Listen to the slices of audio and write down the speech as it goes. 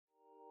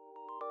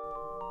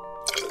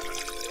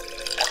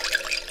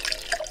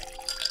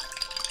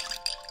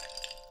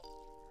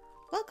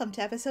Welcome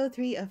to episode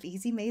 3 of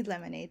Easy Made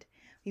Lemonade.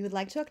 We would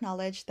like to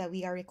acknowledge that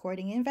we are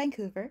recording in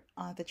Vancouver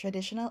on the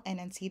traditional and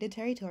unceded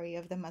territory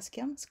of the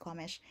Musqueam,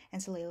 Squamish,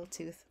 and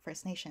Tsleil-Waututh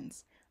First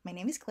Nations. My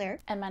name is Claire.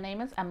 And my name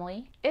is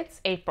Emily.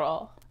 It's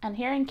April, and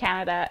here in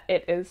Canada,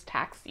 it is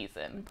tax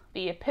season,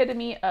 the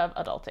epitome of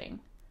adulting.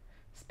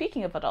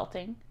 Speaking of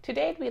adulting,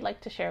 today we'd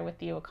like to share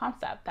with you a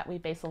concept that we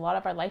base a lot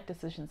of our life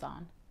decisions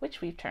on, which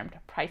we've termed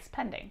price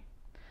pending.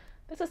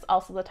 This is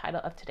also the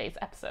title of today's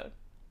episode.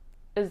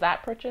 Is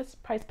that purchase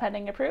price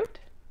pending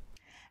approved?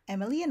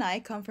 Emily and I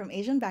come from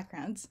Asian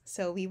backgrounds,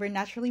 so we were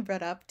naturally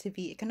brought up to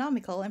be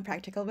economical and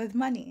practical with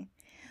money.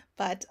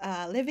 But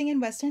living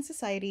in Western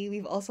society,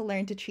 we've also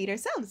learned to treat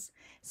ourselves,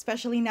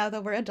 especially now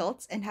that we're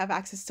adults and have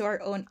access to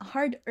our own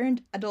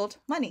hard-earned adult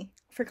money.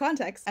 For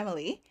context,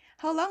 Emily,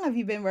 how long have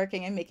you been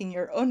working and making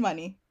your own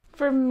money?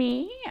 For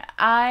me,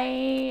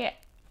 I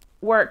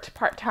worked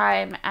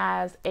part-time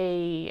as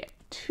a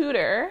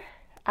tutor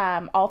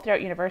all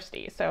throughout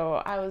university. So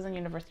I was in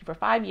university for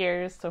 5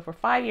 years. So for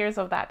 5 years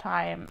of that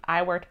time,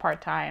 I worked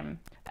part-time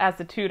as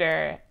a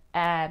tutor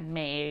and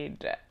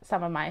made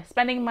some of my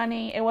spending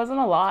money. It wasn't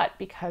a lot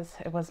because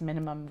it was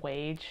minimum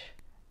wage.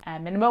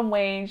 And minimum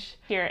wage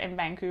here in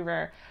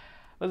Vancouver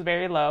was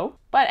very low.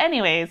 But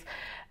anyways,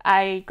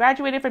 I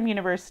graduated from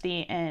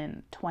university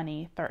in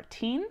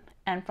 2013.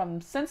 And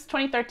since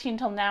 2013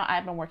 till now,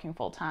 I've been working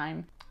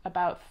full-time.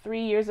 About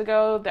 3 years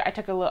ago, I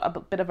took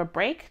a bit of a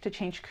break to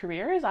change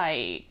careers.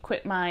 I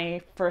quit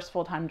my first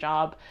full-time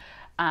job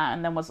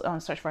and then was on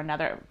search for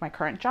my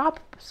current job.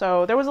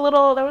 So there was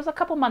a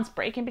couple months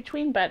break in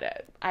between,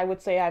 but I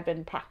would say I've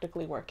been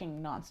practically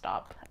working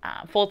nonstop,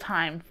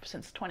 full-time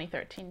since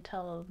 2013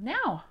 till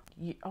now.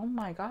 Oh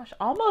my gosh,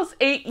 almost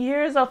 8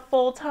 years of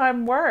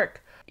full-time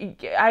work.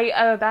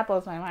 That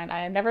blows my mind.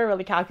 I never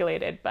really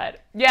calculated,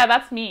 but yeah,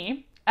 that's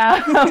me.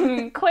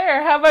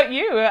 Claire, how about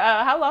you?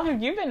 How long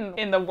have you been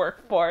in the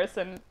workforce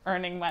and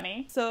earning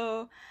money?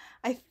 So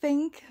I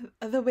think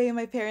the way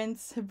my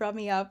parents brought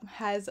me up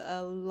has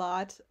a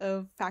lot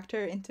of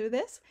factor into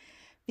this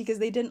because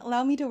they didn't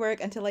allow me to work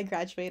until I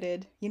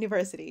graduated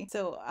university.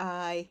 So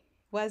I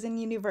was in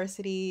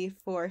university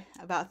for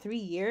about 3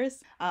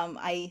 years.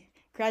 I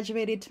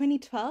graduated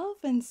 2012,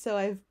 and so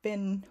I've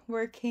been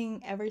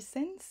working ever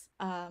since.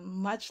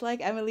 Much like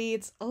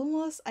Emily,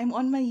 I'm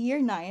on my year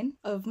 9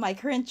 of my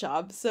current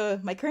job. So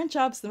my current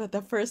job's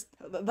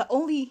the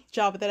only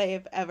job that I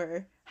have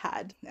ever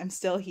had. I'm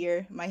still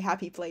here, my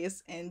happy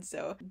place. And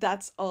so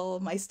that's all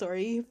my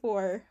story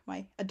for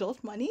my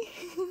adult money.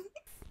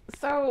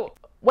 So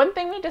one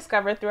thing we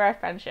discovered through our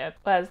friendship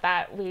was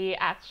that we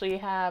actually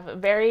have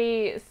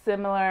very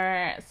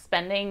similar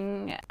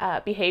spending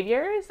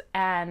behaviors,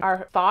 and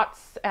our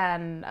thoughts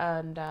and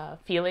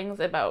feelings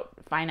about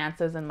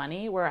finances and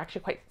money were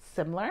actually quite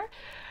similar.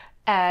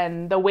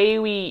 And the way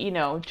we,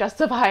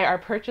 justify our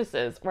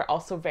purchases were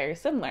also very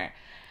similar.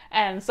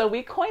 And so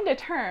we coined a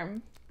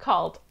term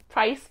called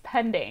price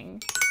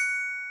pending.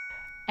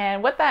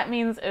 And what that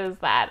means is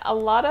that a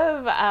lot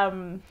of,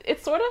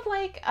 it's sort of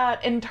like an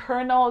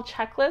internal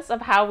checklist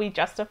of how we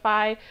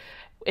justify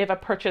if a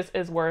purchase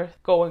is worth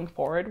going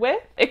forward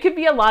with. It could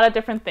be a lot of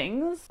different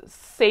things.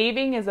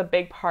 Saving is a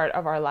big part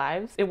of our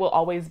lives. It will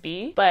always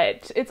be,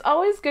 but it's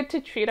always good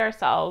to treat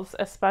ourselves,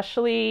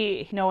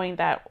 especially knowing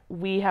that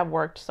we have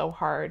worked so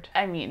hard.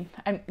 I mean,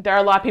 there are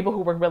a lot of people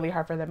who work really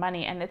hard for their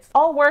money, and it's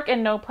all work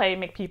and no play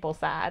make people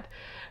sad.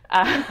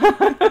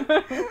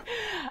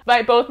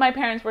 But both my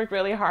parents worked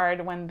really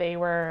hard when they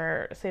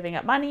were saving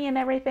up money and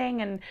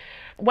everything. And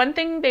one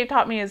thing they've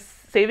taught me is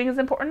saving is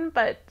important,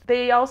 but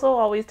they also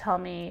always tell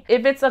me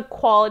if it's a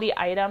quality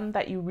item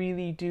that you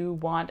really do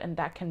want and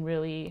that can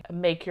really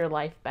make your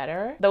life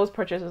better, those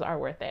purchases are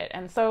worth it.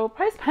 And so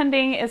price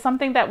pending is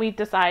something that we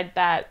decide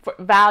that for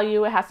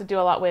value, it has to do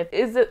a lot with,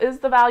 is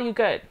the value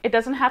good? It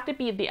doesn't have to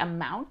be the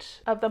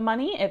amount of the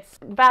money, it's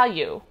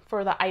value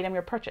for the item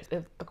you're purchased.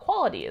 If the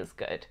quality is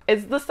good,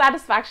 is the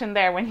satisfaction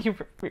there when you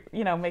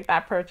make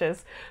that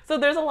purchase. So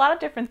there's a lot of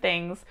different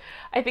things.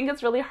 I think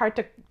it's really hard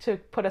to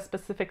put a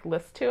specific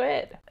list to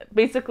it.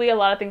 Basically, a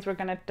lot of things we're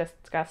going to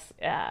discuss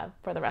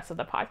for the rest of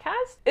the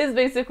podcast is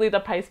basically the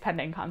price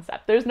pending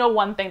concept. There's no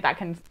one thing that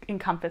can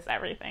encompass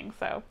everything.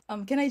 So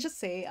can I just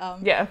say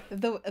yeah,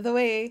 the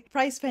way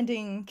price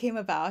pending came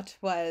about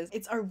was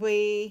it's our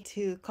way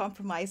to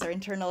compromise our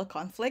internal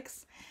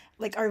conflicts,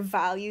 like our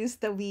values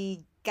that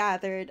we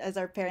gathered as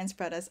our parents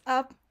brought us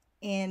up,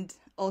 and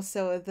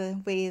also the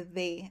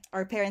way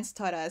our parents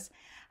taught us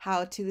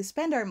how to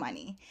spend our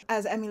money.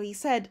 As Emily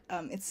said,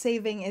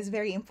 saving is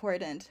very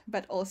important,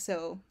 but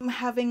also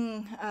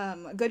having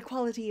a good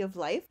quality of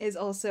life is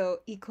also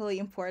equally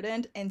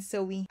important. And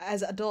so we,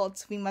 as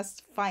adults, we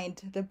must find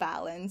the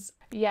balance.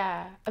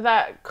 Yeah,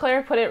 that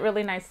Claire put it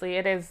really nicely.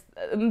 It is,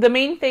 the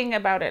main thing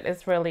about it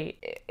is really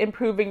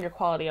improving your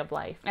quality of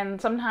life. And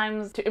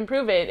sometimes to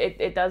improve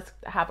it does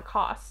have a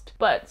cost.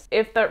 But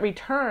if the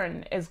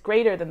return is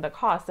greater than the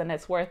cost, then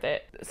it's worth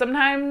it.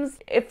 Sometimes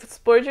if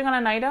splurging on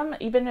an item,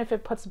 even if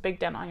it puts a big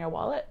dent on your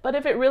wallet, but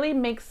if it really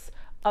makes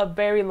a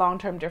very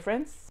long-term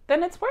difference,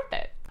 then it's worth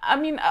it. I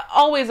mean,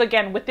 always,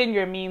 again, within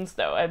your means,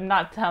 though. I'm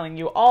not telling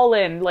you all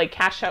in, like,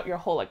 cash out your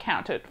whole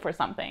account for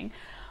something.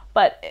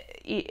 But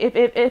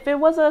if it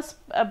was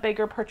a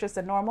bigger purchase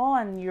than normal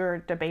and you're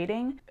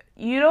debating,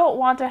 you don't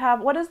want to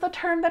have, what is the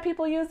term that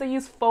people use? They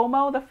use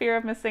FOMO, the fear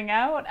of missing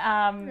out.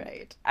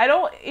 Right. I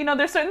don't,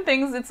 there's certain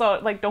things, it's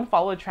like, don't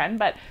follow a trend,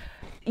 but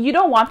you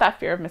don't want that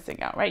fear of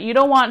missing out, right? You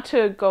don't want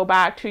to go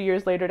back 2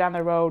 years later down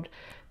the road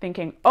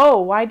thinking,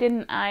 oh, why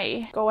didn't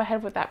I go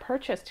ahead with that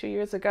purchase 2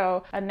 years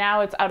ago? And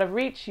now it's out of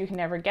reach, you can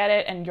never get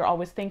it, and you're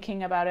always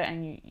thinking about it,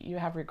 and you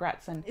have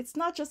regrets. And it's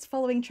not just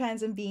following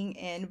trends and being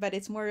in, but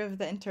it's more of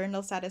the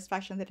internal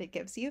satisfaction that it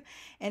gives you.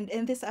 And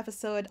in this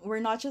episode,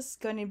 we're not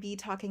just going to be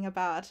talking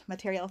about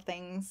material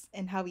things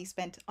and how we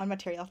spent on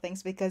material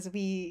things, because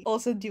we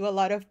also do a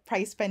lot of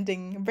price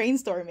spending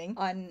brainstorming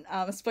on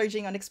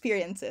splurging on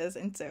experiences.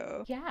 And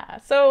so yeah,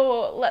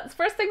 so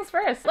first things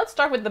first, let's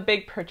start with the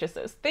big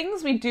purchases,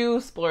 things we do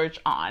splurge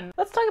on.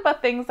 Let's talk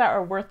about things that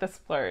are worth the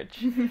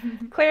splurge.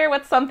 Claire,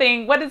 what is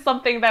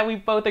something that we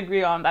both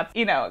agree on that's,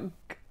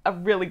 a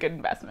really good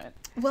investment?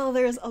 Well,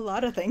 there's a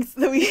lot of things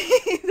that we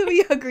that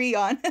we agree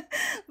on,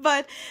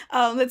 but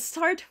let's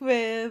start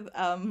with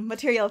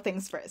material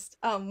things first.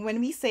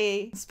 When we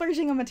say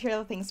splurging on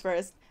material things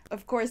first,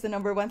 of course, the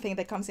number one thing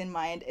that comes in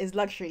mind is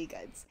luxury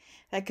goods.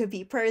 That could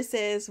be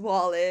purses,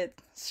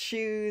 wallets,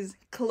 shoes,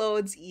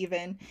 clothes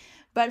even.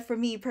 But for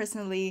me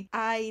personally,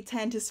 I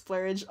tend to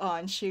splurge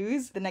on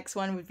shoes. The next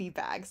one would be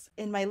bags.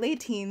 In my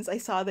late teens, I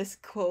saw this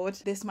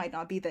quote. This might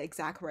not be the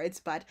exact words,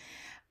 but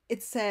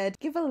it said,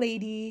 give a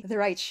lady the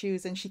right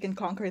shoes and she can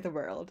conquer the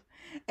world.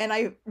 And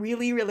I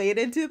really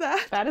related to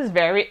that. That is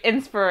very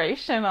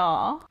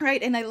inspirational.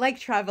 Right, and I like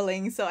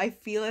traveling, so I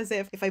feel as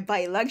if I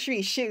buy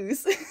luxury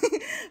shoes,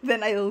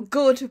 then I'll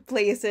go to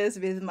places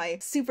with my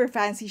super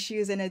fancy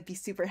shoes and I'd be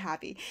super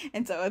happy.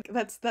 And so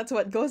that's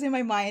what goes in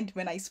my mind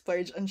when I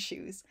splurge on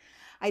shoes.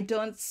 I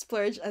don't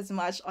splurge as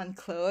much on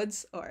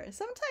clothes, or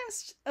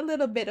sometimes a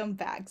little bit on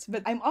bags,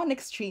 but I'm on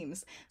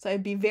extremes. So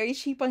I'd be very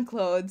cheap on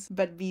clothes,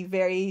 but be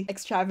very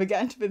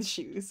extravagant with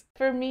shoes.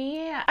 For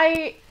me,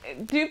 I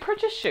do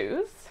purchase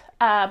shoes,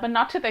 but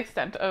not to the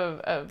extent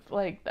of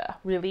like the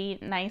really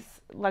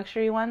nice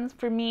luxury ones.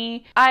 For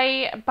me,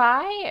 I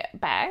buy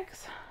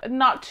bags.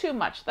 Not too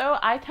much though.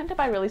 I tend to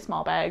buy really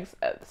small bags,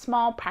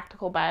 small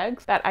practical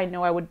bags that I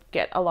know I would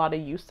get a lot of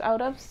use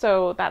out of.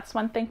 So that's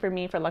one thing for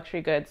me for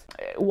luxury goods.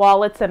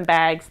 Wallets and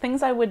bags,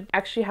 things I would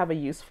actually have a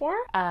use for.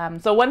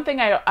 So one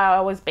thing I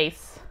always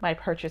base my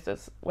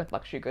purchases with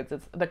luxury goods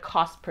is the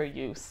cost per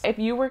use. If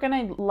you were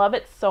gonna love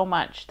it so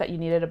much that you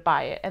needed to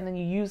buy it and then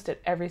you used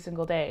it every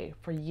single day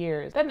for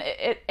years, then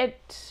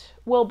it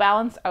will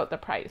balance out the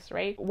price,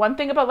 right? One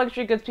thing about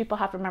luxury goods people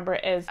have to remember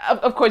is,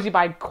 of course, you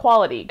buy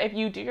quality. If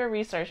you do your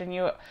research and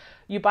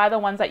you buy the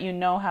ones that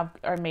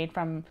are made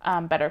from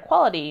better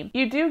quality,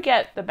 you do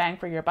get the bang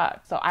for your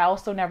buck. So I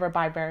also never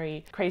buy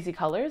very crazy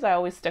colors. I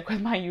always stick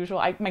with my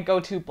usual, my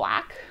go-to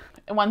black.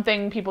 One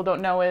thing people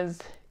don't know is,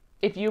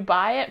 if you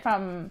buy it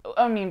from,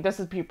 this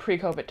is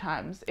pre-COVID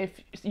times,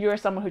 if you're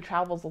someone who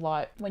travels a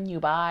lot, when you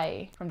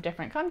buy from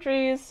different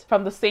countries,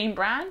 from the same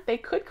brand, they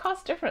could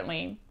cost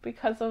differently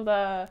because of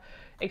the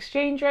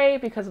exchange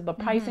rate, because of the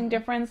pricing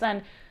difference.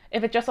 And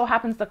if it just so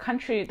happens the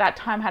country that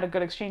time had a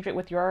good exchange rate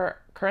with your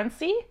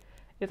currency,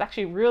 it's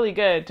actually really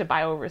good to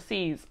buy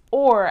overseas,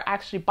 or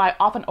actually buy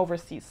off an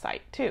overseas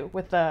site too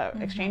with the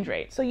exchange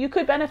rate. So you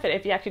could benefit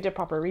if you actually did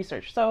proper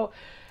research. So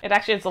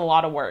it's a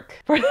lot of work.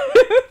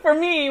 For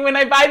me, when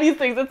I buy these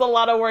things, it's a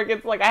lot of work.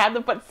 It's like I have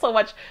to put so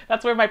much,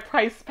 that's where my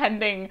price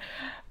spending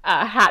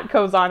hat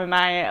goes on,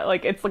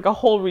 and it's like a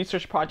whole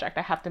research project.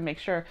 I have to make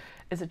sure,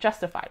 is it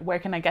justified? Where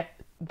can I get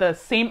the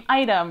same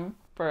item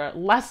for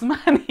less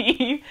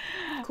money?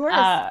 Of course.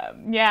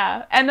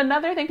 Yeah. And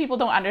another thing people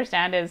don't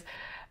understand is,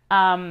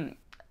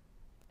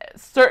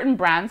 certain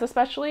brands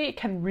especially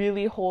can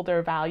really hold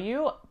their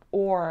value,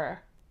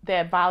 or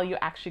their value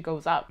actually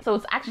goes up. So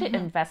it's actually an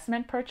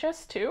investment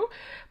purchase too.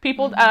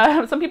 People,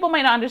 some people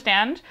might not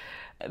understand.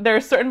 There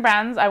are certain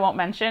brands I won't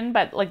mention,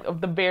 but like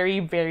of the very,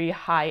 very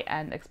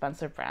high-end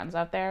expensive brands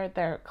out there,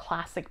 they're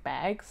classic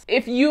bags.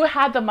 If you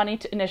had the money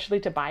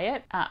initially to buy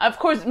it, of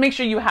course, make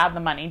sure you have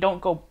the money.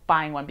 Don't go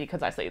buying one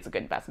because I say it's a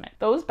good investment.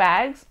 Those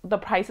bags, the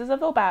prices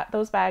of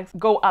those bags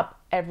go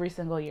up every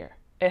single year.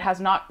 It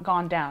has not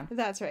gone down.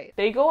 That's right.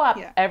 They go up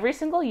every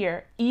single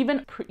year,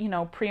 even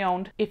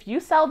pre-owned. If you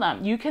sell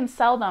them, you can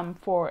sell them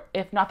for,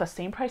 if not the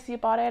same price you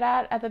bought it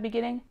at the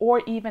beginning,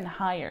 or even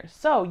higher.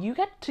 So you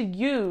get to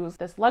use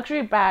this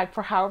luxury bag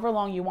for however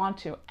long you want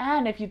to.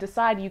 And if you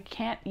decide you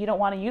don't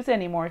want to use it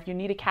anymore, if you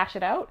need to cash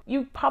it out,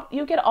 you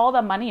get all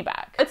the money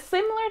back. It's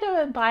similar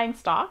to buying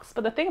stocks,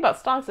 but the thing about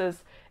stocks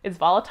is it's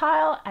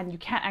volatile and you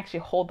can't actually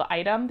hold the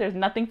item. There's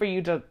nothing for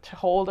you to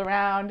hold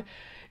around.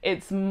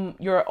 It's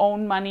your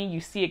own money. You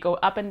see it go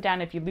up and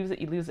down. If you lose it,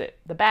 you lose it.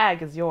 The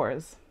bag is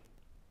yours.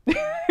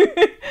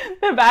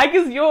 The bag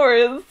is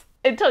yours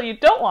until you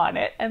don't want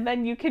it, and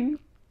then you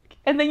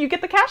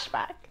get the cash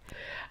back.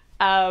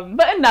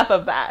 But enough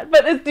of that.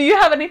 But do you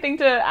have anything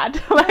to add to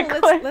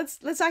that? No,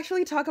 let's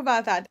actually talk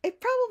about that. I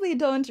probably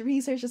don't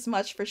research as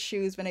much for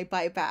shoes when I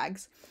buy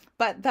bags,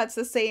 but that's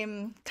the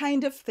same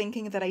kind of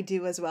thinking that I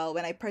do as well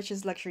when I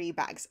purchase luxury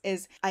bags.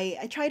 Is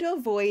I try to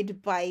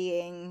avoid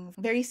buying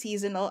very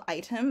seasonal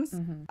items.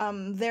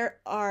 There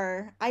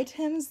are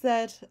items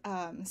that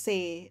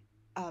say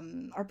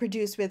are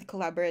produced with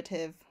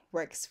collaborative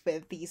works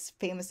with these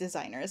famous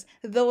designers.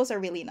 Those are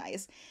really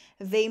nice.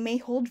 They may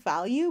hold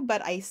value,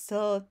 but I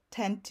still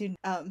tend to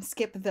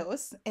skip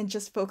those and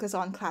just focus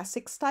on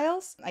classic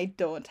styles. I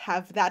don't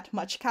have that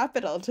much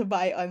capital to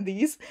buy on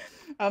these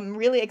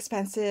really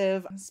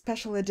expensive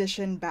special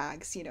edition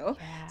bags, you know?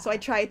 Yeah. So I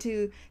try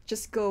to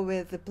just go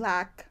with the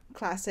black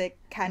classic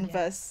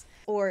canvas,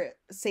 or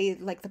say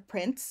like the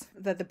prints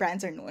that the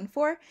brands are known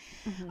for.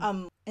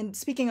 And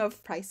speaking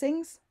of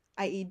pricings,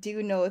 I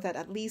do know that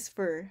at least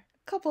for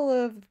couple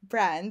of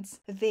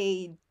brands,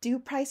 they do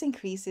price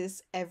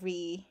increases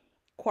every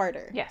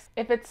quarter. Yes.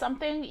 If it's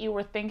something you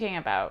were thinking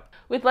about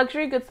with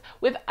luxury goods,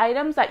 with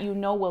items that you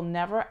know will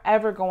never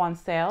ever go on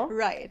sale.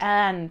 Right.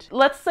 And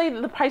let's say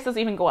the prices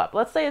even go up.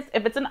 Let's say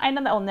if it's an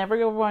item that will never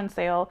go on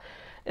sale,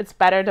 it's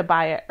better to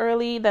buy it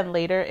early than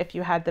later if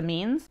you had the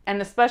means.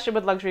 And especially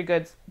with luxury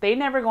goods, they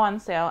never go on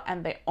sale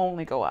and they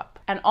only go up.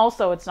 And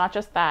also, it's not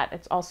just that,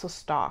 it's also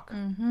stock.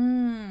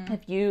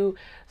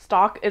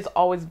 Stock is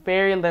always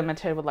very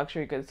limited with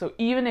luxury goods. So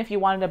even if you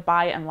wanted to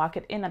buy it and lock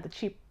it in at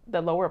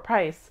the lower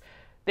price,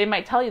 they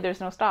might tell you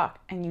there's no stock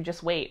and you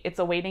just wait. It's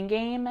a waiting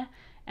game,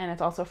 and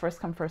it's also first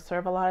come, first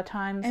serve a lot of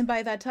times. And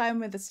by that time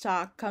when the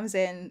stock comes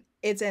in,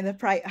 it's in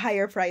the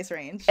higher price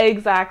range.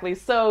 Exactly.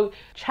 So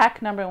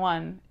check number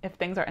one, if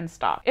things are in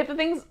stock. If the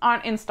things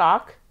aren't in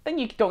stock, then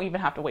you don't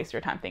even have to waste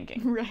your time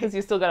thinking. Right. Because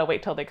you still gotta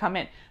wait till they come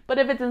in. But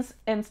if it's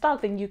in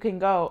stock, then you can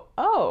go,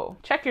 oh,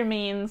 check your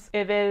means.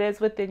 If it is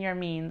within your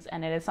means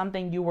and it is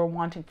something you were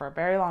wanting for a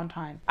very long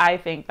time, I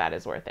think that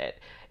is worth it.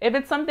 If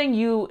it's something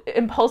you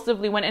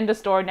impulsively went into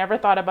store, never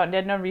thought about,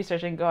 did no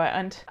research, and go,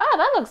 and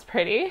that looks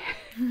pretty,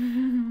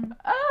 then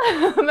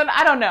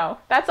I don't know.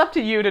 That's up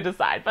to you to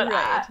decide. But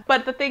right.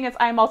 But the thing is,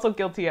 I'm also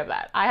guilty of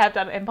that. I have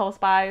done impulse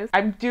buys.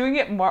 I'm doing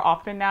it more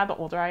often now the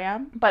older I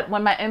am. But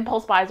when my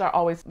impulse buys are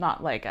always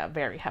not like a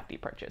very hefty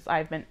purchase.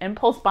 I've been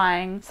impulse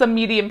buying some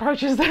medium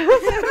purchases.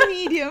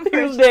 Medium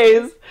these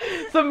days.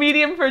 Some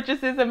medium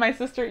purchases, and my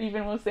sister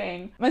even was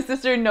saying, my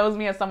sister knows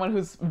me as someone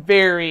who's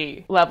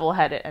very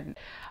level-headed, and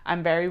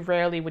I'm very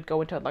rarely would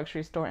go into a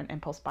luxury store and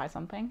impulse buy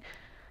something.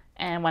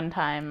 And one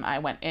time I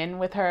went in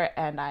with her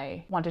and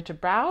I wanted to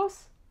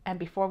browse, and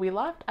before we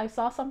left, I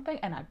saw something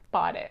and I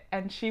bought it.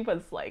 And she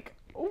was like,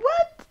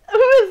 what? Who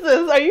is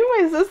this? Are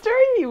you my sister?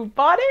 You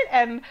bought it?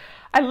 And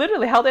I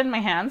literally held it in my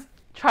hands,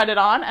 tried it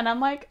on, and I'm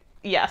like,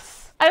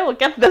 yes, I will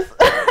get this.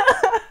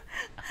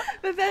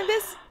 But then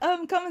this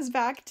comes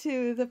back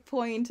to the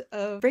point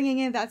of bringing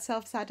in that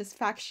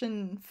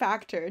self-satisfaction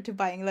factor to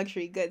buying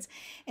luxury goods.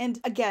 And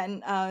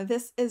again,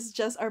 this is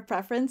just our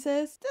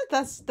preferences.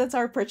 That's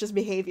our purchase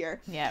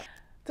behavior. Yeah.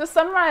 To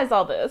summarize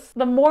all this,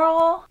 the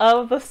moral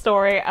of the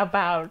story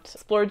about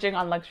splurging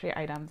on luxury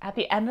items, at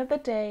the end of the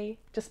day,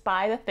 just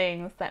buy the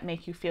things that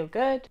make you feel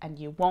good and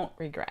you won't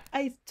regret.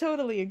 I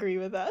totally agree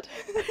with that.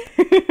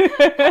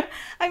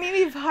 I mean,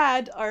 we've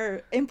had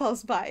our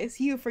impulse buys,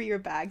 you for your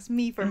bags,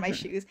 me for my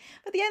shoes.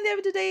 But at the end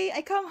of the day,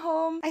 I come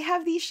home, I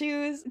have these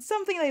shoes. It's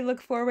something I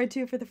look forward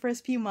to for the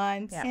first few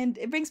months. Yeah. And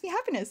it brings me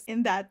happiness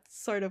in that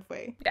sort of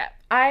way. Yeah.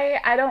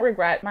 I don't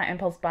regret my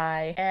impulse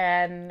buy,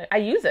 and I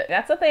use it.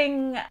 That's the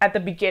thing at the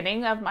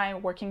beginning of my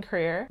working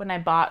career, when I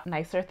bought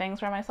nicer things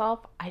for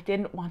myself, I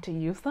didn't want to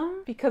use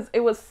them because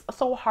it was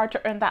so hard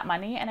to earn that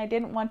money and I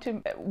didn't want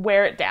to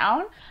wear it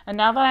down. And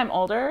now that I'm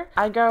older,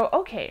 I go,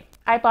 okay,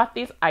 I bought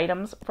these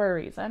items for a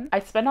reason.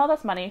 I spent all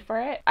this money for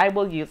it. I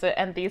will use it.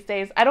 And these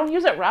days, I don't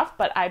use it rough,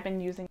 but I've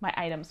been using my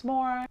items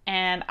more,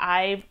 and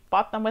I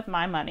bought them with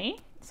my money,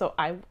 so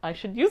I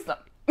should use them.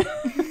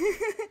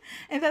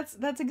 And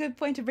that's a good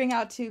point to bring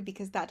out too,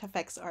 because that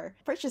affects our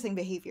purchasing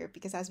behavior,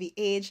 because as we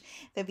age,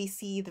 that we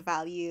see the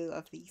value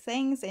of these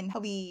things and how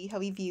we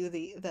view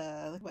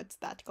the what's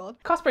that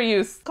called? Cost per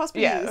use. Cost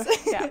per use.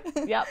 Yeah.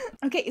 Yep.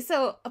 Okay,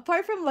 so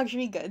apart from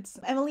luxury goods,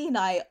 Emily and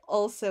I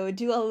also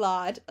do a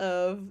lot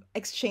of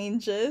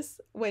exchanges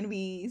when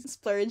we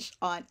splurge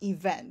on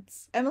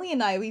events. Emily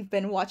and I, we've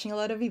been watching a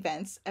lot of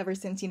events ever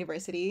since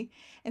university,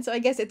 and so I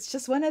guess it's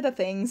just one of the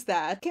things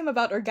that came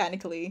about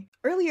organically.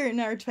 Earlier in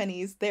our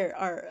 20s, there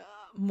are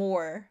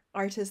more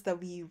artists that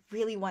we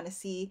really want to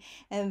see,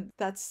 and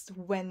that's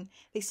when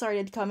they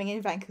started coming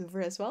in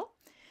Vancouver as well.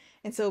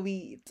 And so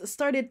we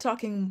started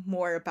talking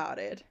more about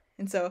it.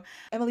 And so,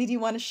 Emily, do you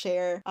want to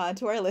share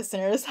to our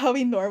listeners how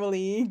we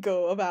normally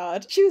go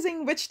about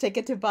choosing which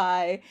ticket to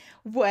buy,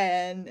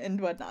 when, and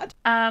whatnot?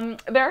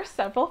 There are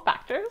several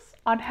factors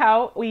on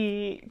how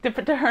we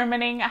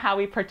determining how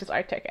we purchase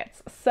our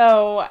tickets.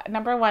 So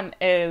number one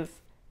is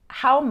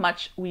how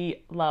much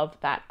we love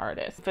that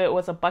artist. If it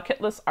was a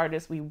bucket list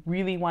artist we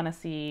really want to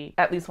see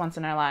at least once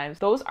in our lives,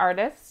 those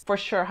artists, for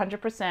sure,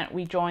 100%,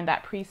 we join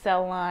that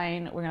pre-sale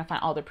line. We're going to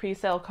find all the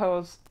pre-sale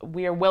codes.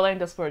 We are willing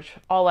to splurge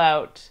all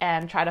out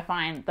and try to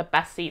find the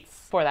best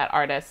seats for that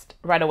artist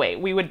right away.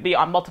 We would be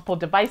on multiple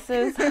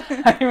devices.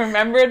 I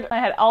remembered I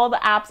had all the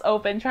apps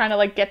open trying to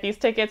like get these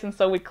tickets, and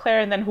so we'd clear,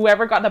 and then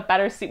whoever got the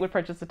better seat would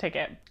purchase the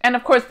ticket. And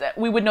of course,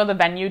 we would know the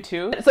venue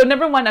too. So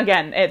number one,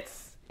 again,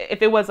 it's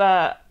if it was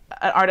an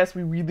artist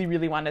we really,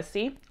 really want to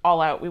see,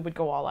 all out, we would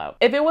go all out.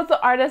 If it was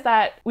the artist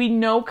that we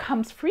know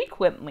comes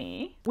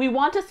frequently, we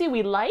want to see,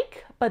 we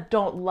like, but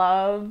don't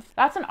love,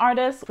 that's an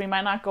artist we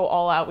might not go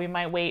all out. We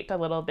might wait a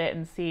little bit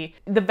and see.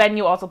 The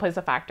venue also plays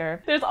a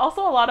factor. There's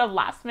also a lot of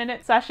last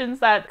minute sessions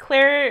that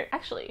Claire,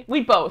 actually,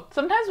 we both.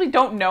 Sometimes we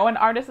don't know an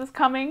artist is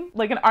coming,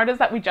 like an artist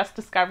that we just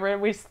discovered,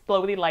 we're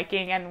slowly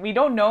liking, and we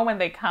don't know when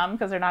they come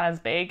because they're not as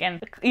big.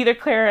 And either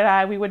Claire and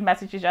I, we would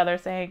message each other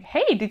saying,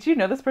 hey, did you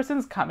know this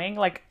person's coming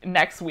like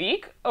next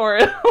week? Or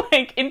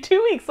like in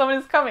 2 weeks someone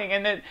is coming.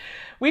 And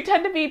we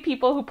tend to be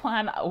people who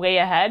plan way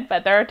ahead,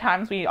 but there are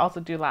times we also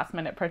do last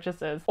minute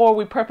purchases, or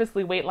we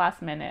purposely wait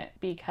last minute,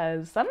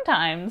 because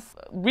sometimes,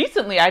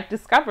 recently I've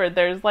discovered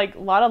there's like a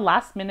lot of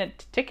last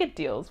minute ticket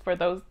deals for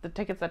the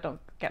tickets that don't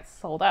get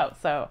sold out.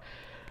 So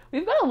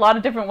we've got a lot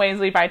of different ways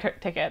we buy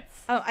tickets.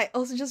 I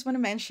also just want to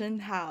mention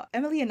how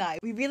Emily and I,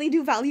 we really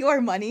do value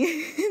our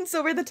money. And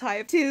so we're the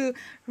type to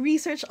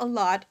research a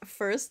lot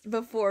first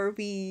before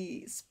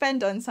we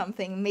spend on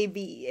something,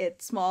 maybe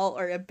it's small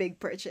or a big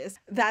purchase.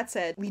 That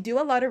said, we do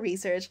a lot of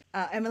research.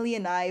 Emily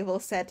and I will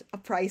set a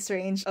price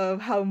range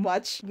of how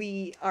much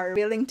we are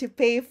willing to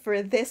pay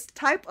for this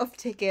type of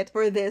ticket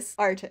for this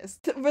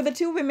artist. For the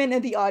two women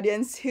in the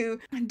audience who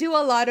do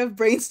a lot of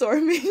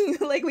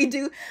brainstorming, like we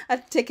do a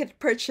ticket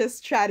purchase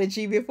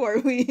strategy before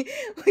we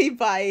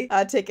buy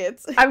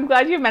tickets. I'm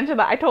glad you mentioned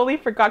that. I totally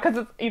forgot, because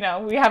it's,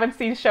 we haven't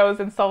seen shows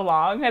in so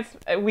long. It's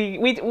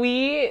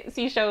we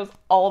see shows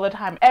all the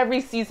time.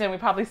 Every season we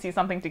probably see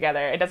something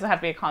together. It doesn't have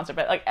to be a concert,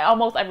 but like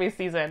almost every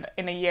season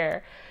in a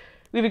year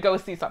we would go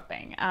see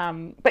something.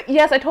 But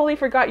yes, I totally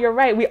forgot. You're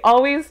right.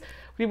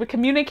 We would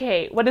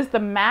communicate what is the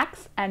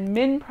max and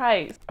min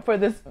price for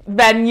this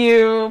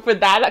venue, for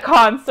that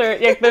concert.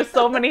 Like, there's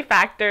so many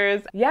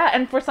factors. Yeah,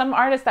 and for some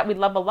artists that we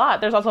love a lot,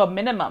 there's also a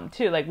minimum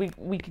too. Like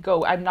we could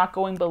go, I'm not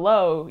going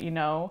below,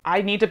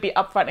 I need to be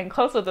upfront and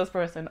close with this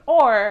person.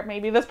 Or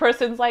maybe this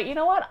person's like, you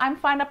know what, I'm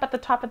fine up at the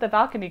top of the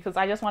balcony because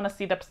I just want to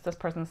see this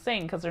person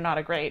sing because they're not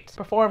a great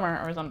performer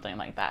or something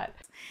like that.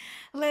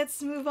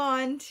 Let's move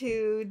on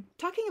to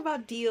talking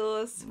about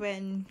deals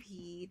when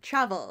we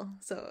travel.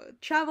 So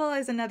travel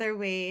is another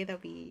way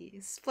that we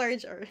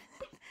splurge, or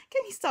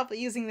can you stop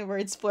using the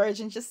word splurge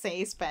and just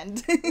say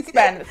spend?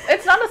 Spend.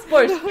 It's not a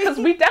splurge, because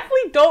we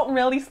definitely don't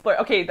really splurge.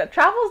 Okay, the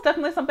travel is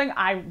definitely something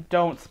I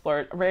don't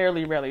splurge,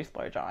 rarely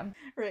splurge on.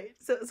 Right.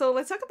 So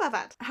let's talk about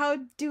that. How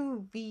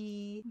do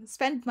we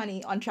spend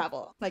money on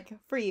travel? Like,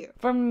 for you?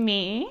 For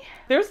me,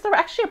 there's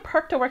actually a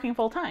perk to working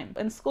full time.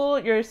 In school,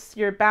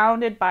 you're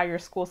bounded by your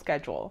school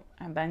schedule,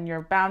 and then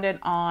you're bounded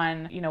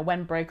on,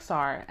 when breaks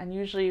are. And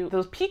usually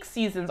those peak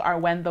seasons are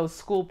when those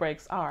school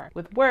breaks are.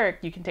 With work,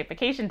 you can take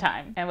vacation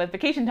time. And with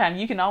vacation time,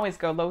 you can always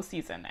go low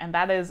season. And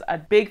that is a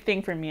big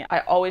thing for me. I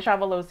always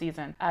travel low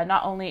season.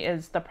 Not only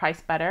is the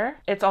price better,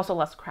 it's also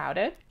less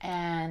crowded.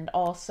 And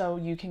also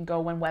you can go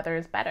when weather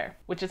is better,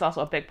 which is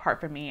also a big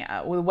part for me.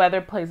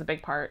 Weather plays a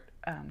big part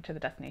to the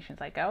destinations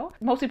I go.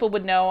 Most people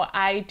would know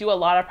I do a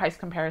lot of price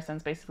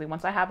comparisons. Basically,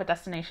 once I have a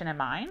destination in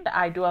mind,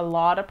 I do a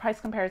lot of price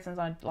comparisons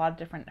on a lot of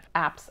different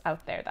apps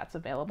out there that's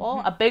available.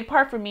 Mm-hmm. A big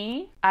part for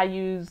me, I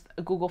use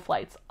Google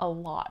Flights a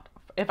lot.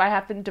 If I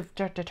haven't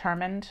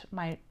determined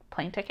my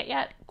plane ticket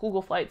yet,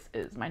 Google Flights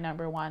is my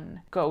number one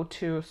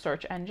go-to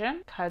search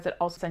engine, because it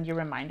also sends you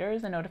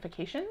reminders and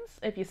notifications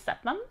if you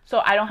set them.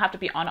 So I don't have to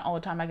be on it all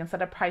the time. I can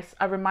set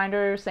a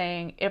reminder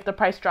saying if the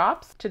price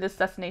drops to this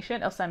destination,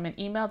 it'll send me an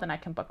email, then I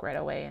can book right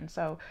away. And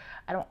so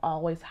I don't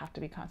always have to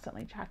be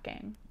constantly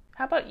checking.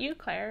 How about you,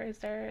 Claire? Is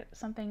there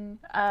something,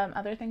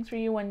 other things for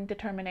you when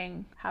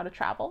determining how to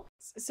travel?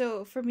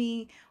 So for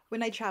me,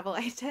 when I travel,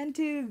 I tend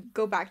to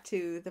go back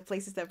to the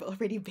places that I've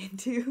already been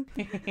to.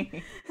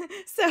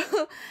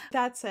 So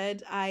that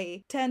said,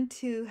 I tend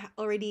to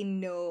already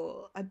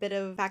know a bit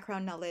of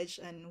background knowledge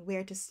on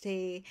where to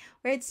stay,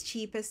 where it's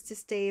cheapest to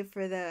stay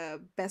for the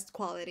best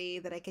quality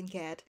that I can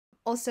get.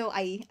 Also,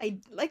 I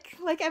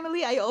like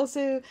Emily, I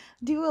also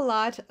do a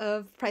lot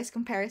of price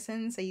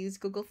comparisons. I use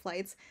Google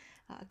Flights.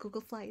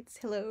 Google Flights,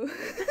 hello.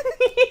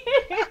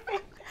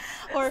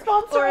 or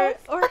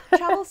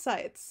travel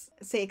sites,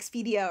 say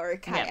Expedia or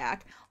Kayak.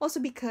 Yeah.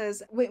 Also,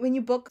 because when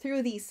you book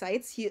through these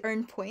sites, you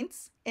earn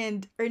points,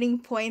 and earning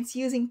points,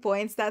 using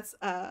points, that's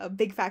a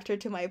big factor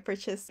to my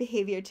purchase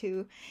behavior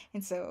too.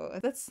 And so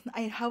that's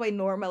how I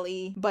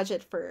normally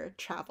budget for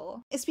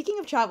travel. Speaking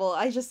of travel,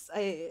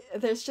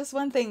 there's just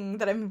one thing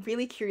that I'm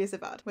really curious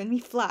about. When we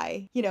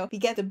fly, we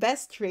get the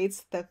best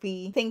rates that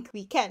we think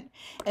we can.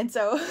 And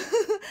so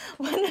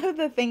one of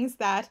the things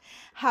that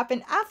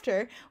happen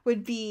after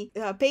would be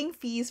paying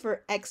fees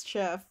for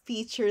extra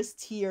features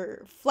to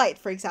your flight,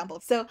 for example.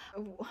 So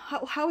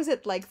how is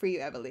it like for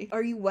you, Emily?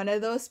 Are you one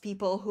of those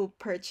people who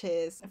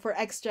purchase for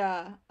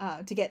extra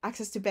to get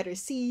access to better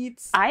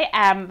seats? I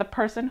am the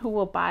person who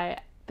will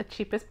buy the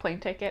cheapest plane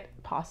ticket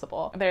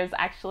possible. There's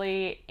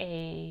actually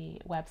a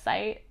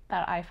website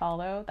that I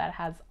follow that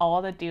has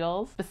all the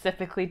deals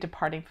specifically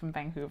departing from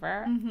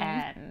Vancouver,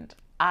 and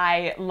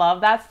I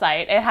love that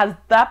site. It has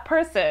that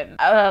person.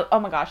 Oh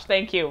my gosh,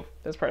 thank you,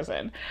 this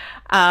person.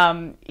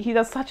 He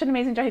does such an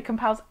amazing job. He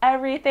compiles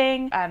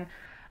everything, and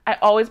I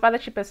always buy the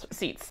cheapest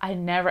seats. I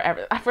never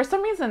ever, for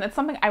some reason, it's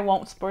something I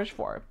won't splurge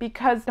for,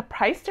 because the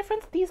price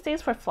difference these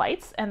days for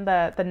flights and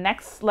the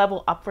next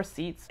level up for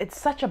seats,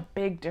 it's such a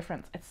big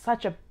difference. It's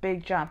such a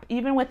big jump.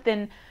 Even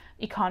within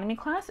economy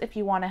class, if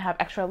you want to have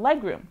extra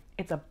legroom,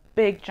 it's a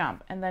big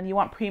jump. And then you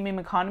want premium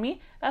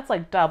economy, that's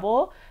like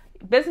double.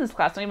 Business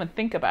class, don't even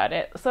think about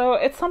it. So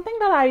it's something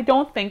that I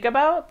don't think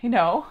about, you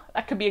know.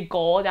 That could be a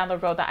goal down the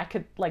road, that I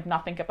could like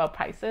not think about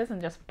prices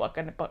and just book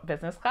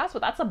business class,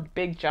 but that's a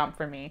big jump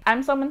for me.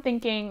 I'm someone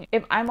thinking,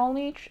 if I'm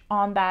only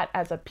on that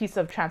as a piece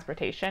of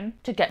transportation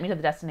to get me to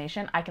the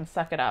destination, I can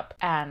suck it up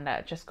and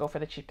just go for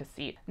the cheapest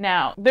seat.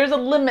 Now, there's a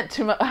limit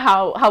to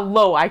how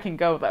low I can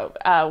go though.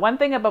 One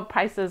thing about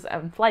prices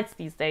and flights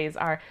these days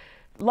are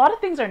a lot of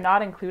things are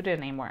not included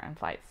anymore in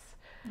flights.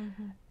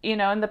 You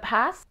know, in the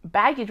past,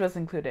 baggage was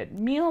included,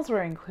 meals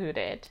were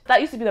included.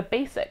 That used to be the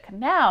basic.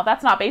 Now,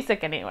 that's not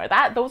basic anymore.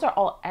 Those are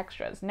all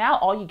extras. Now,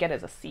 all you get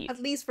is a seat.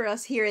 At least for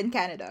us here in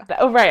Canada.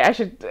 Oh, right.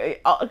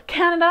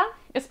 Canada,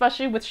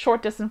 especially with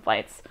short distance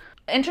flights.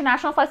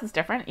 International flights is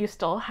different. You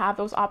still have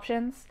those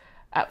options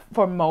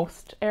for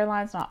most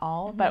airlines, not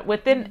all. But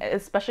within,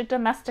 especially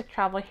domestic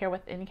travel here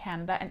within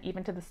Canada and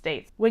even to the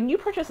States, when you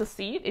purchase a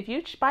seat, if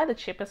you buy the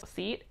cheapest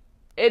seat,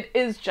 it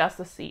is just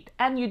a seat.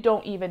 And you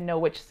don't even know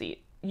which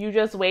seat. You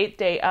just wait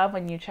day of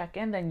when you check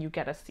in, then you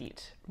get a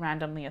seat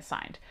randomly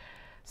assigned.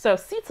 So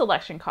seat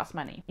selection costs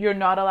money. You're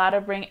not allowed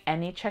to bring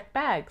any checked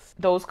bags.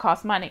 Those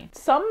cost money.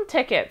 Some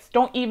tickets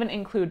don't even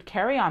include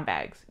carry-on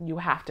bags. You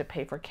have to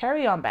pay for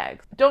carry-on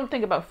bags. Don't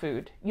think about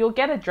food. You'll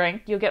get a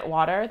drink, you'll get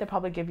water. They'll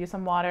probably give you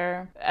some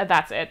water.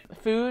 That's it.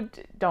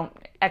 Food, don't,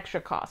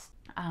 extra cost.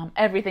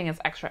 Everything is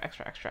extra.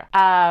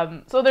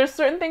 So there's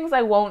certain things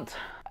I won't,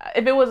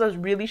 if it was a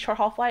really short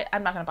haul flight,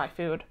 I'm not gonna buy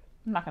food.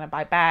 I'm not going to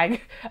buy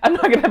bag. I'm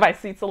not going to buy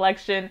seat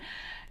selection.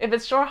 If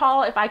it's short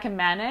haul, if I can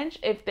manage,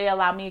 if they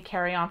allow me to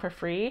carry on for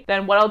free,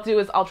 then what I'll do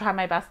is I'll try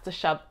my best to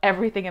shove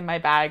everything in my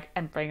bag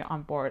and bring it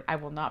on board. I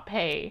will not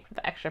pay for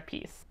the extra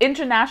piece.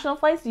 International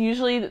flights,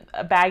 usually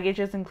baggage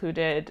is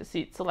included,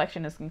 seat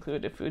selection is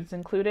included, food's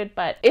included.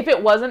 But if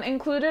it wasn't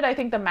included, I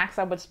think the max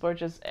I would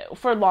splurge is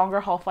for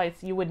longer haul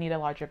flights, you would need a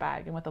larger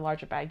bag. And with a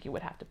larger bag, you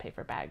would have to pay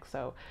for bags.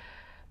 So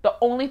the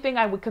only thing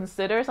I would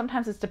consider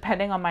sometimes is,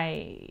 depending on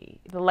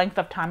the length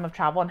of time of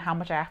travel and how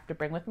much I have to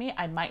bring with me,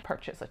 I might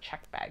purchase a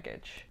checked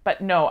baggage. But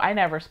no, I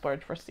never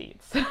splurge for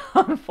seats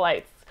on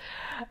flights.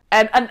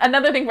 And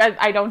another thing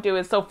I don't do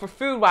is, so for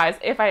food wise,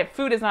 if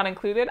food is not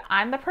included,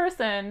 I'm the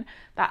person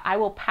that I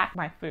will pack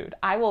my food.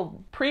 I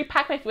will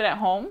pre-pack my food at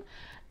home.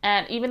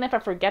 And even if I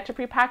forget to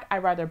pre-pack,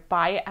 I'd rather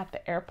buy it at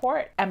the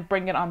airport and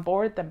bring it on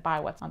board than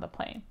buy what's on the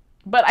plane.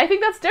 But I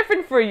think that's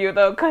different for you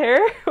though,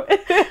 Claire.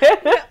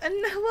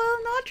 Well,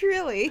 not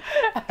really.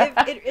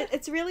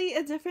 It's really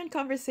a different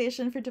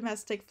conversation for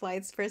domestic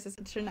flights versus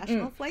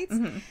international flights.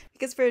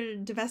 Because for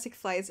domestic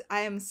flights, I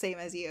am same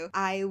as you.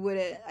 I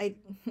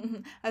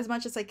as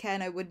much as I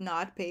can, I would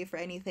not pay for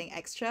anything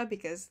extra,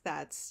 because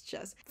that's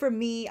just, for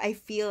me, I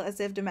feel as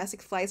if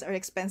domestic flights are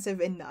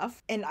expensive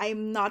enough, and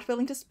I'm not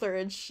willing to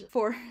splurge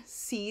for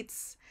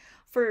seats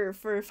for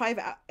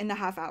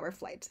 5.5 hour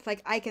flight.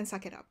 Like, I can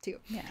suck it up too.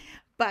 Yeah.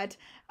 But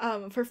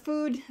for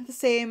food, the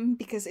same,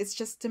 because it's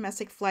just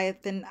domestic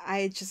flight, then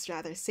I just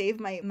rather save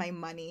my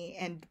money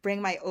and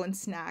bring my own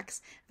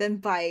snacks than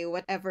buy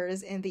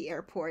whatever's in the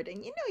airport.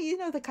 And you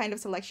know the kind of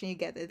selection you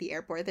get at the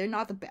airport, they're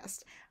not the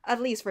best. At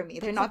least for me,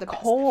 they're not the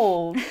best.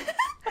 Cold.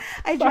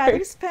 I'd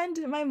rather spend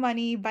my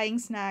money buying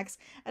snacks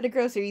at a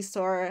grocery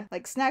store,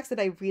 like snacks that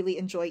I really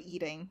enjoy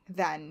eating,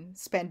 than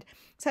spend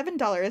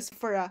 $7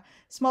 for a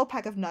small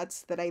pack of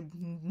nuts that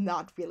I'm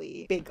not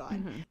really big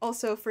on.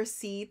 Also, for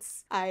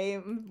seats,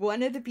 I'm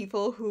one of the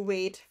people who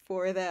wait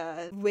for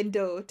the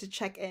window to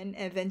check in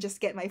and then just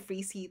get my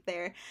free seat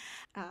there.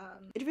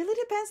 It really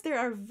depends. There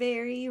are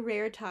very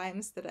rare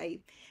times that I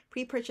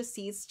pre-purchase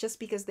seats just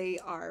because they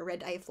are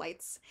red-eye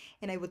flights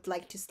and I would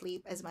like to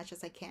sleep as much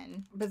as I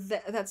can. But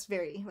that's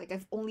very, like,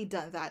 I've only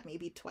done that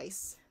maybe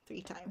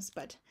 3 times,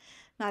 but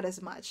not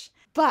as much.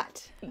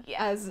 But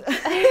as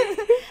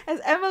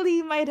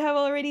Emily might have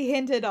already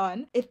hinted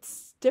on,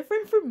 it's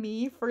different for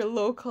me for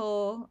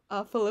local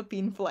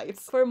Philippine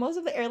flights. For most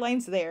of the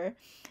airlines there,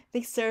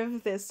 they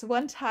serve this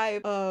one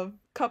type of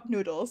cup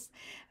noodles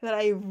that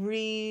I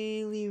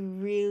really,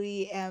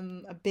 really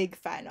am a big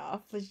fan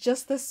of. Like,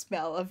 just the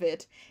smell of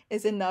it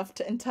is enough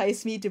to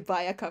entice me to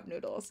buy a cup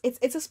noodles.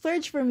 It's a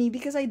splurge for me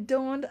because I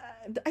don't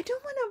want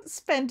to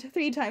spend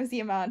 3 times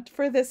the amount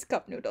for this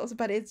cup noodles,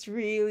 but it's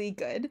really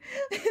good.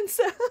 And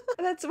so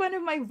that's one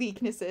of my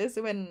weaknesses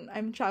when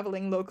I'm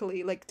traveling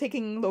locally, like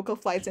taking local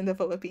flights in the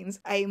Philippines.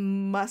 I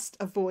must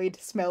avoid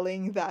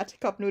smelling that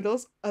cup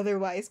noodles,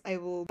 otherwise I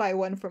will buy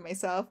one for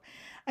myself.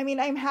 I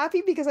mean, I'm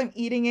happy because I'm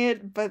eating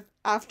it, but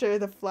after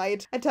the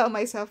flight, I tell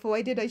myself,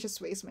 why did I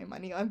just waste my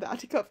money on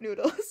that cup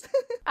noodles?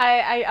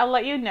 I'll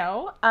let you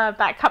know,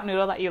 that cup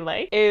noodle that you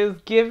like is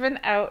given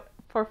out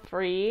for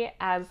free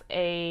as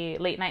a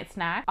late night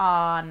snack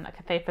on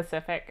Cathay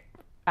Pacific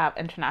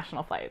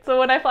international flights. So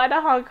when I fly to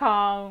Hong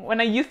Kong,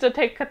 when I used to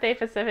take Cathay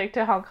Pacific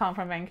to Hong Kong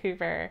from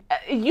Vancouver,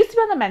 it used to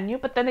be on the menu,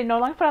 but then they no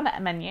longer put it on the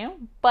menu.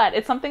 But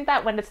it's something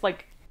that when it's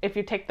like, if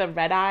you take the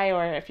red eye,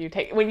 or if you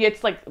take, when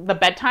it's like the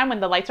bedtime, when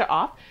the lights are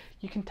off,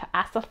 you can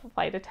ask the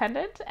flight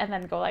attendant and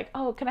then go like,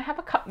 oh, can I have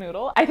a cup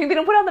noodle? I think they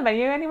don't put it on the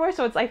menu anymore,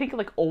 so it's, I think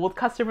like old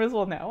customers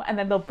will know, and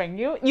then they'll bring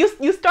you.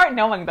 You start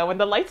knowing though, when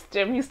the lights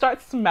dim, you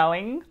start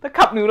smelling the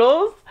cup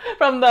noodles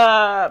from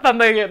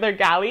their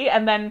galley,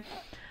 and then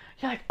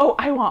you're like, oh,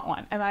 I want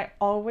one, and I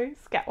always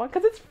get one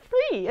because it's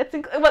free.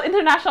 Well,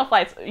 international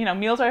flights,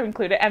 meals are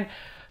included, and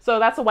so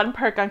that's the one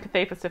perk on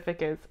Cathay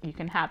Pacific is you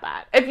can have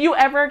that if you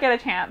ever get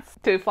a chance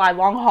to fly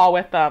long haul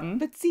with them.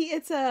 But see,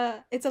 it's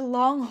a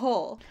long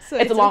haul, so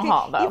it's a long okay.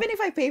 haul though. Even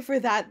if I pay for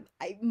that,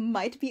 I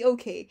might be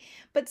okay.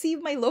 But see,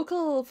 my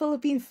local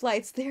Philippine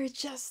flights, they're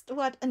just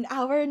an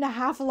hour and a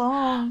half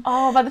long.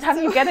 Oh, by the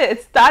time you get it,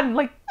 it's done.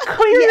 Like,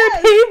 clear your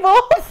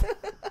tables.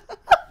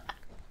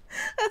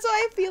 That's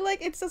why I feel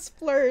like it's a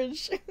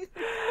splurge.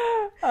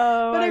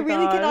 Oh, but I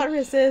really gosh. cannot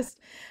resist.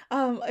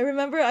 I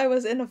remember I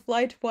was in a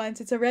flight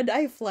once. It's a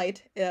red-eye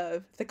flight.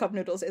 The cup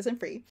noodles isn't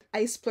free.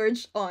 I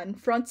splurged on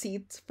front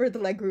seats for the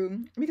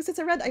legroom because it's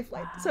a red-eye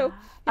flight. So,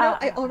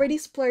 I already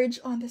splurged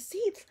on the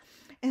seats.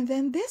 And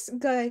then this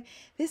guy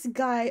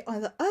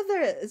on the other,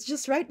 it's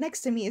just right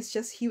next to me.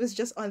 He was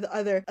just on the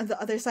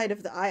other side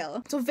of the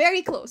aisle. So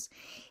very close.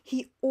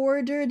 He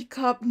ordered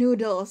cup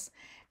noodles.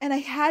 And I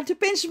had to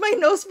pinch my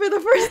nose for the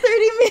first 30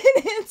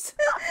 minutes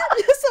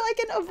just so I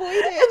can avoid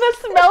it. And the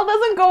smell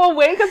doesn't go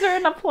away because you're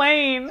in a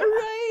plane.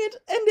 Right.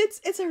 And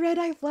it's a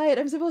red-eye flight.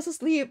 I'm supposed to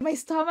sleep. My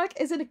stomach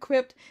isn't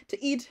equipped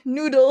to eat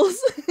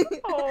noodles.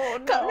 Oh,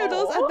 no. Cup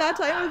noodles at that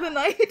time of the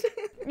night.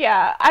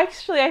 Yeah,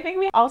 actually, I think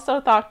we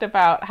also talked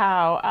about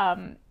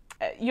how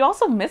you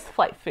also miss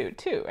flight food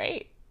too,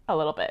 right? A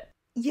little bit.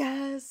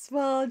 Yes,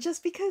 well,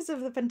 just because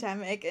of the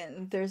pandemic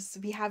and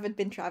we haven't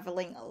been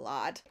traveling a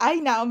lot. I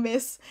now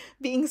miss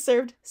being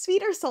served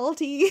sweet or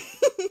salty.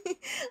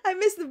 I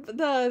miss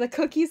the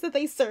cookies that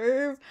they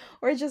serve,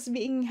 or just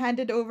being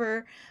handed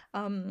over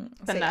say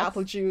nuts.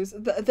 Apple juice,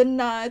 the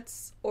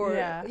nuts, or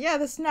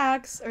the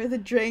snacks or the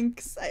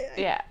drinks.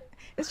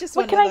 It's just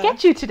what can I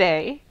get you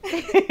today?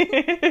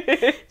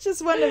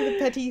 Just one of the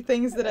petty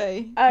things that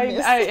I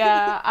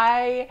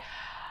miss.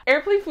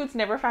 Airplane food's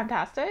never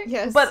fantastic.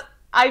 Yes. But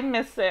I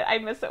miss it. I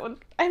miss that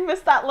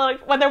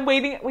when they're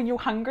waiting, when you're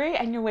hungry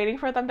and you're waiting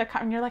for them to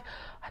come and you're like,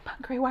 I'm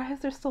hungry, why is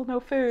there still no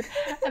food?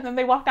 And then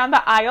they walk down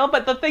the aisle,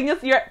 but the thing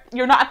is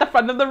you're not at the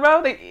front of the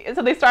row.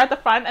 So they start at the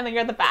front and then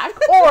you're at the back,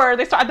 or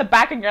they start at the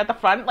back and you're at the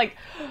front. Like,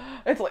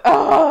 it's like,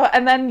 oh,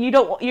 and then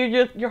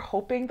you're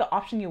hoping the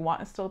option you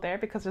want is still there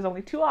because there's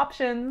only 2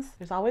 options.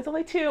 There's always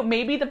only 2,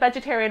 maybe the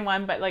vegetarian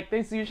one, but like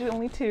there's usually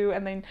only 2,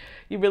 and then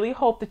you really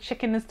hope the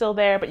chicken is still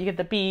there, but you get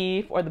the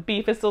beef, or the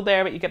beef is still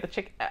there, but you get the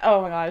chicken.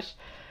 Oh my gosh.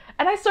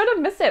 And I sort of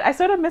miss it. I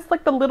sort of miss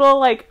like the little,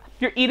 like,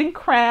 you're eating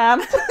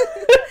cramped.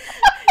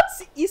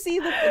 You see,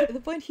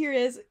 the point here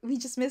is we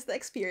just miss the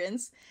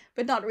experience,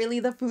 but not really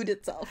the food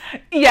itself.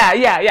 Yeah.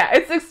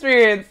 It's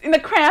experience. In the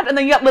cramped, and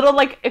then you got little,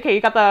 like, okay,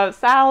 you got the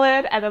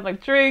salad, and then,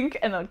 like, drink,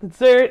 and then, like,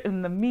 dessert,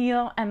 and the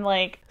meal, and,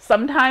 like,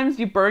 sometimes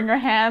you burn your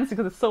hands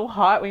because it's so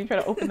hot when you try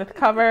to open the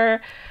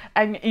cover,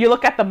 and you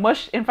look at the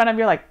mush in front of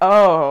you, like,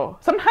 oh.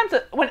 Sometimes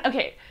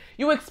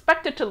you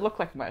expect it to look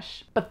like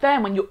mush, but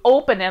then when you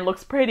open it, it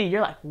looks pretty.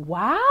 You're like,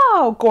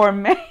 wow,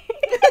 gourmet.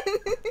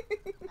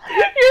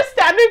 Your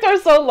standards are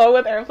so low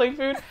with airplane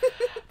food.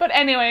 But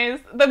anyways,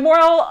 the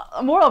moral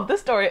of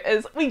this story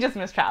is we just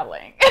miss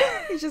traveling.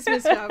 We just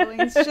miss traveling.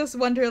 It's just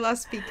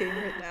Wanderlust speaking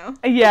right now.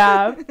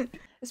 Yeah.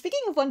 Speaking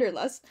of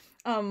Wanderlust,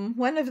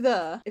 one of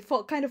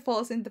kind of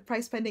falls in the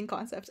price spending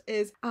concept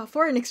is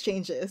foreign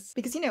exchanges.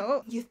 Because,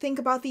 you think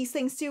about these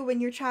things too when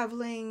you're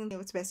traveling,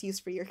 what's best use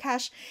for your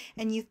cash,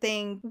 and you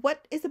think,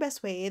 what is the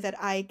best way that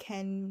I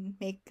can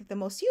make the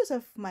most use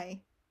of my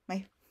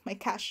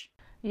cash?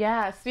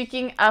 Yeah,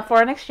 speaking of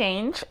foreign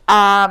exchange,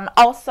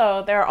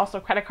 also there are also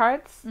credit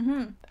cards.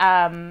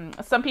 Mm-hmm.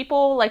 Some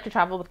people like to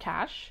travel with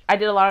cash. I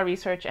did a lot of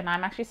research, and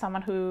I'm actually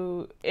someone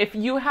who, if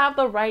you have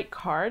the right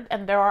card,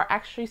 and there are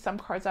actually some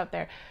cards out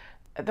there,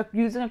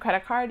 Using a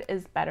credit card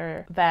is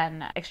better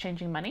than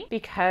exchanging money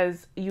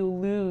because you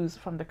lose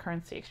from the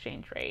currency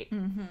exchange rate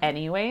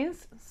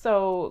anyways.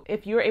 So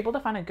if you're able to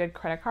find a good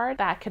credit card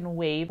that can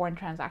waive foreign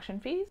transaction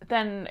fees,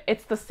 then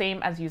it's the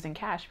same as using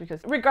cash,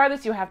 because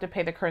regardless you have to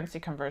pay the currency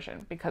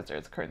conversion because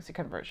there's currency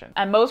conversion.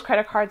 And most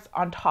credit cards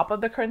on top of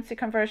the currency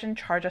conversion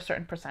charge a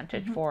certain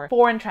percentage for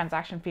foreign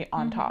transaction fee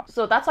on top.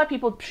 So that's why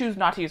people choose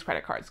not to use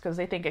credit cards, because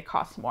they think it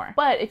costs more.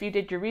 But if you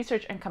did your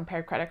research and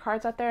compared credit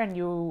cards out there and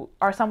you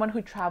are someone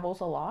who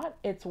travels a lot,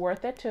 it's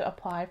worth it to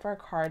apply for a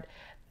card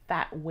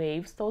that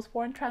waives those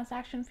foreign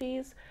transaction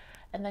fees.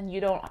 And then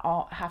you don't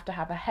have to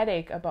have a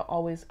headache about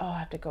always, oh, I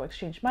have to go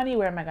exchange money.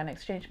 Where am I going to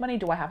exchange money?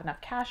 Do I have enough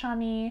cash on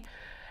me?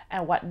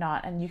 And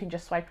whatnot. And you can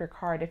just swipe your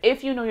card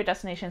if you know your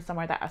destination is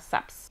somewhere that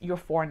accepts your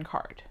foreign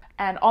card.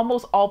 And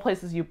almost all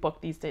places you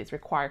book these days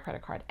require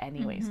credit card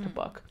anyways to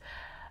book.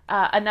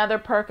 Another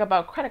perk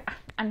about credit,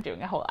 I'm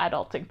doing a whole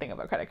adulting thing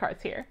about credit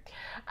cards here.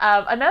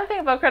 Another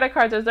thing about credit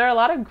cards is there are a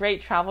lot of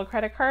great travel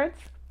credit cards.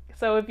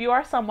 So if you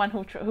are someone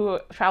who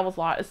travels a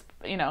lot, is,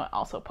 you know,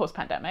 also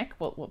post-pandemic,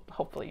 we'll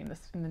hopefully in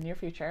the near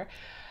future,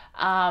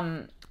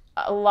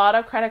 a lot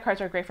of credit cards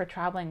are great for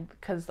traveling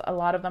because a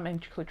lot of them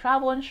include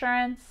travel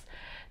insurance.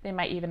 They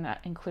might even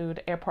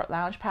include airport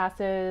lounge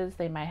passes.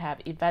 They might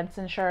have events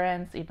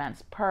insurance,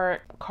 events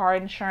perk, car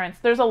insurance.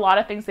 There's a lot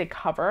of things they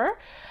cover.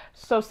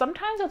 So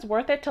sometimes it's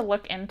worth it to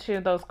look into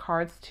those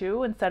cards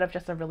too, instead of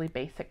just a really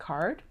basic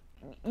card.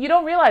 You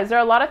don't realize there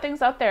are a lot of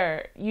things out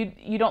there.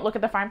 You don't look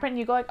at the fine print and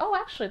you go like, oh,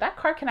 actually that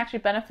card can actually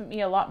benefit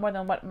me a lot more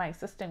than what my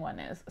existing one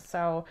is.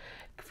 So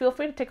feel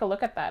free to take a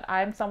look at that.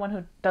 I'm someone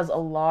who does a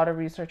lot of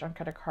research on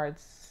credit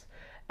cards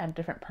and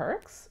different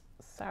perks.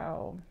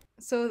 So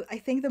I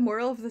think the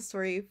moral of the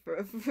story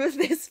for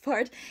this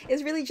part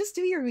is really just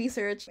do your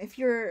research. If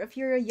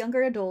you're a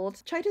younger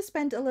adult, try to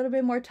spend a little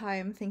bit more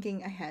time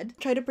thinking ahead.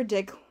 Try to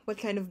predict what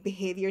kind of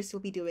behaviors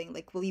you'll be doing.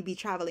 Like, will you be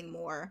traveling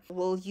more?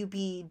 Will you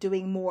be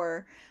doing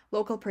more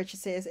local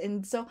purchases?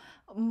 And so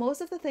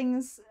most of the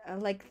things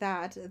like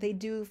that, they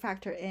do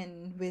factor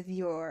in with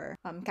your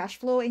cash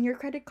flow in your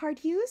credit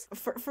card use.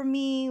 For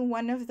me,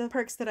 one of the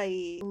perks that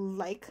I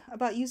like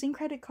about using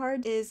credit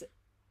card is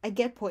I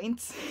get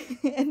points.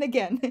 And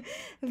again,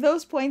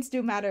 those points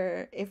do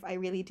matter if I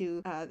really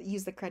do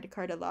use the credit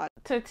card a lot.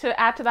 To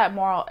add to that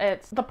moral,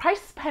 it's the price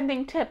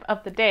spending tip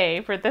of the day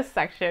for this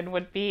section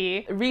would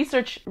be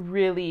research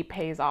really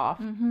pays off.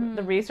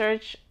 The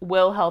research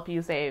will help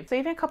you save.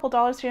 Saving a couple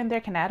dollars here and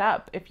there can add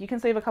up. If you can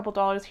save a couple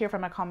dollars here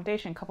from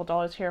accommodation, a couple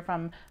dollars here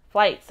from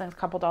flights, and a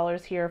couple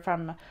dollars here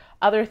from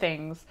other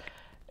things,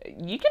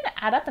 you can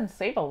add up and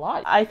save a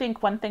lot. I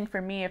think one thing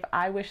for me, if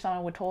I wish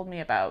someone would told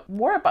me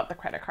more about the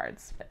credit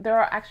cards, there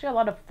are actually a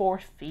lot of for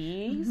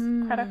fees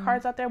credit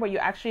cards out there where you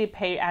actually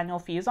pay annual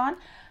fees on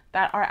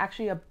that are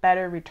actually a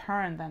better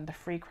return than the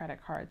free credit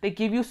card. They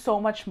give you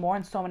so much more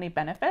and so many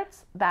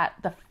benefits that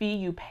the fee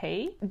you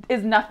pay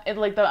is nothing.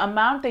 Like, the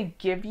amount they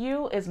give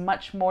you is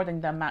much more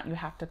than the amount you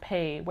have to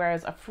pay,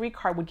 whereas a free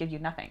card would give you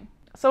nothing.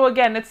 So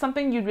again, it's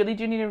something you really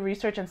do need to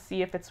research and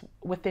see if it's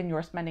within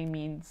your spending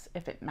means,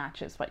 if it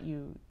matches what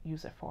you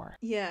use it for.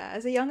 Yeah,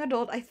 as a young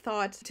adult, I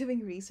thought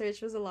doing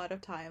research was a lot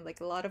of time,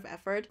 like a lot of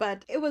effort,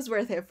 but it was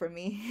worth it for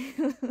me.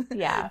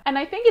 Yeah, and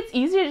I think it's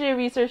easier to do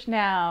research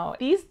now.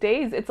 These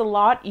days, it's a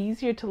lot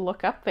easier to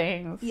look up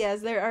things.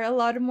 Yes, there are a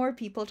lot more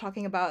people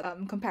talking about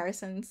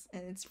comparisons,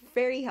 and it's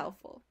very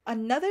helpful.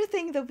 Another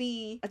thing that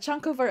a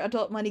chunk of our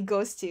adult money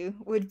goes to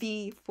would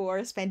be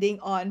for spending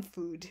on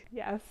food.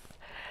 Yes.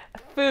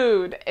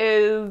 Food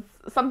is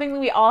something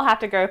we all have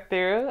to go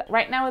through.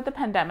 Right now with the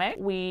pandemic,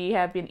 we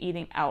have been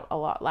eating out a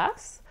lot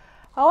less.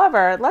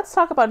 However, let's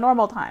talk about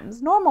normal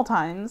times. Normal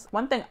times,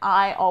 one thing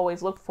I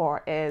always look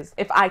for is,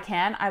 if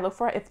I look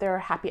for if there are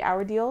happy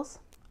hour deals.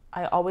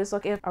 I always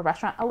look at a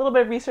restaurant, a little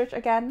bit of research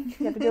again.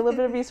 You have to do a little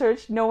bit of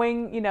research,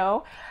 knowing,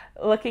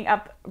 looking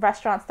up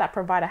restaurants that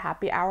provide a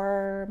happy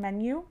hour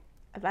menu.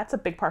 That's a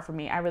big part for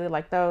me. I really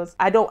like those.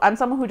 I'm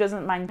someone who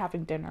doesn't mind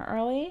having dinner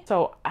early.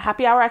 So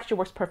happy hour actually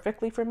works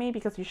perfectly for me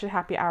because usually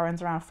happy hour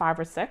ends around 5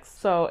 or 6.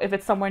 So if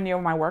it's somewhere near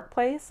my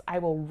workplace, I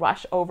will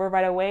rush over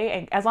right away.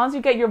 And as long as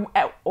you get your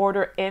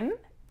order in,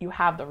 you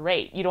have the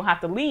rate. You don't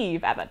have to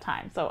leave at that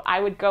time. So I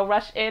would go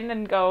rush in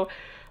and go,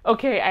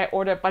 okay, I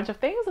order a bunch of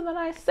things, and then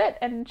I sit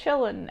and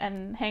chill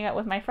and hang out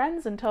with my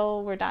friends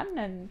until we're done,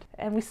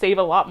 and we save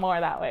a lot more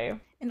that way.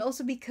 And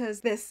also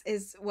because this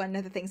is one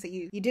of the things that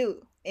you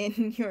do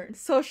in your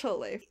social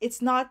life. It's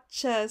not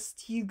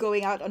just you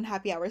going out on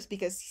happy hours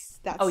because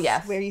that's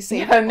where you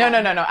save.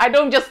 No. I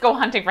don't just go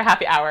hunting for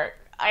happy hour.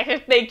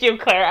 Thank you,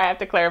 Claire. I have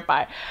to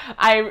clarify.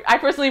 I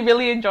personally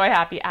really enjoy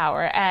happy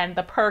hour, and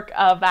the perk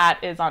of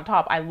that is on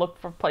top. I look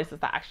for places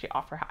that actually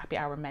offer happy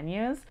hour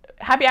menus.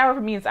 Happy hour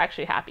for me is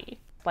actually happy.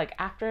 Like,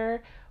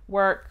 after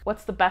work,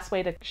 what's the best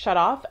way to shut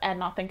off and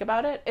not think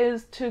about it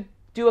is to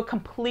do a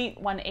complete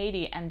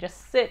 180 and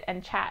just sit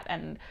and chat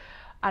and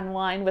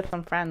unwind with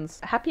some friends.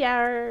 Happy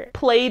hour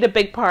played a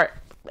big part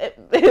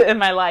in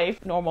my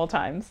life, normal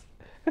times.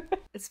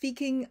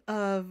 Speaking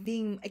of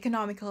being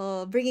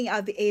economical, bringing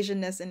out the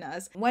Asianness in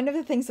us, one of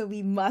the things that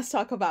we must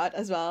talk about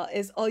as well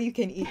is all you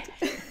can eat.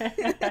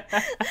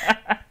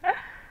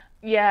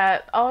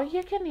 Yeah, all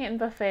you can eat in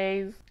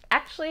buffets.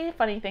 Actually,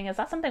 funny thing is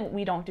that's something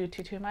we don't do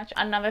too much.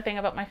 Another thing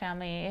about my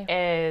family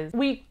is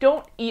we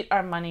don't eat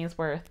our money's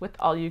worth with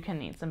all you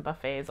can eats and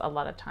buffets a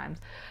lot of times.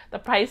 The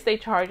price they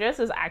charge us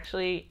is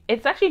actually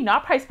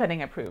not price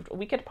pending approved.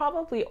 We could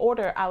probably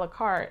order a la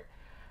carte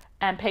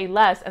and pay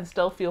less and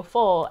still feel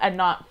full and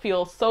not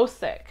feel so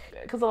sick.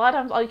 Because a lot of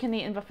times all you can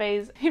eat in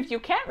buffets, if you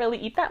can't really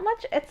eat that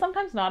much, it's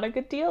sometimes not a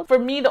good deal. For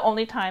me, the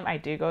only time I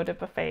do go to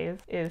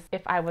buffets is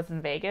if I was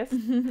in Vegas,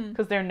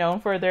 because they're known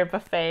for their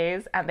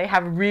buffets and they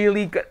have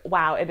really good,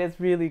 wow, it is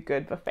really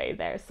good buffet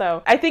there.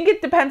 So I think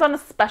it depends on the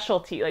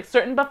specialty. Like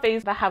certain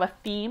buffets that have a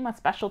theme, a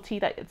specialty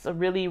that it's a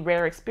really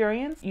rare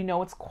experience, you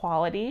know it's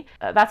quality.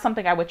 That's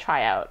something I would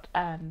try out.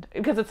 And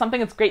because it's something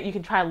that's great, you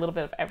can try a little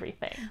bit of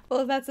everything.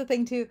 Well, that's the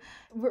thing too.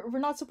 We're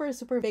not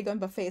super big on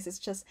buffets. It's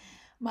just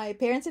my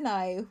parents and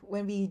I,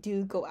 when we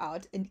do go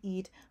out and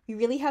eat, we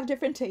really have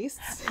different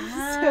tastes.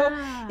 So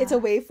it's a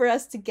way for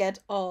us to get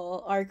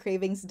all our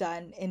cravings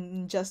done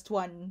in just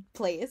one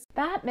place.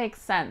 That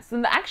makes sense.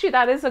 And actually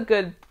that is a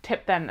good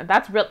tip then.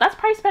 That's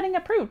price spending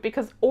approved,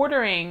 because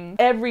ordering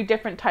every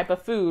different type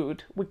of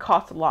food would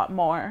cost a lot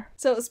more.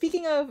 So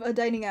speaking of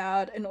dining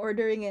out and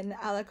ordering in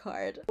a la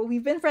carte,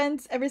 we've been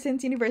friends ever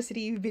since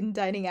university. We've been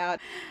dining out,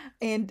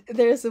 and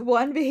there's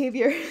one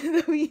behavior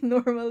that we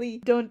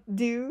normally don't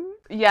do.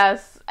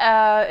 Yes,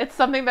 it's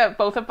something that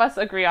both of us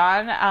agree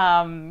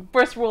on.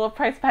 First rule of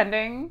price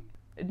pending: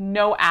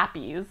 no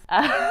appies.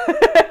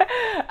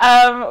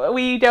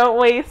 We don't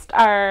waste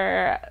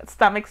our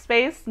stomach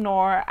space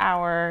nor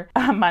our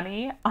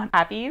money on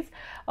appies.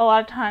 A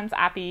lot of times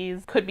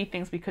appies could be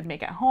things we could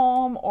make at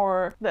home,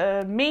 or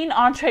the main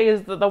entree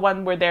is the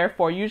one we're there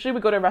for. Usually we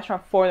go to a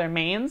restaurant for their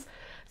mains.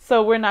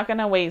 So we're not going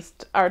to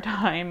waste our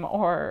time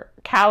or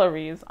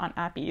calories on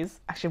appies.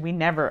 Actually, we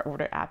never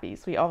order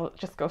appies. We all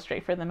just go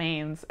straight for the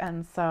mains.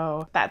 And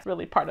so that's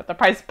really part of the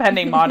price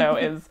spending motto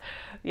is,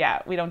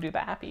 yeah, we don't do the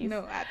appies.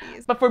 No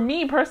appies. But for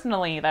me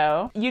personally,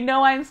 though, you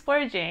know I'm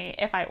splurging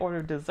if I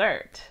order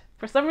dessert.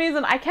 For some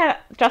reason, I can't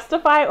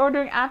justify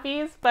ordering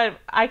appies, but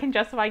I can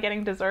justify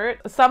getting dessert.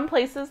 Some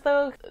places,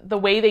 though, the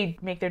way they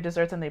make their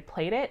desserts and they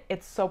plate it,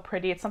 it's so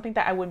pretty. It's something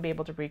that I wouldn't be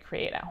able to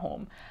recreate at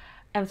home.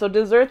 And so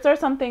desserts are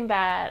something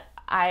that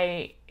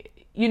I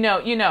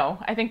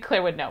think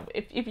Claire would know.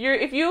 If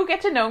you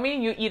get to know me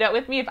and you eat out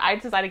with me, if I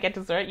decide to get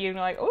dessert, you're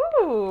like,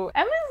 ooh,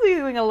 Emma's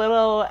doing a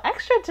little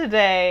extra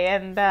today.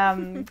 And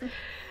and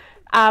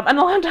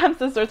a lot of times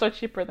desserts are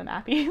cheaper than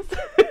appies.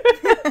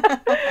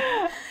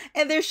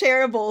 And they're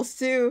shareables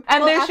too.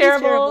 And they're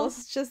shareables.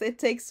 It's just it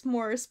takes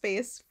more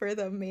space for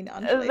the main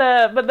entree.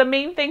 But the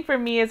main thing for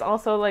me is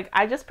also like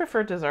I just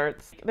prefer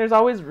desserts. There's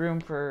always room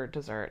for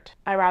dessert.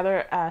 I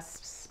rather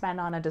spend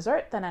on a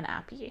dessert than an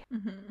appy.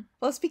 Mm-hmm.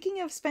 Well,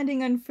 speaking of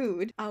spending on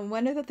food,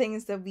 one of the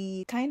things that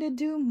we kind of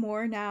do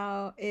more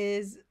now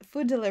is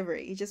food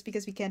delivery, just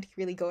because we can't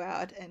really go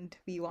out and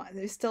we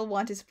still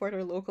want to support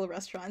our local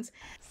restaurants.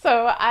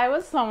 So I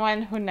was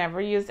someone who never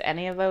used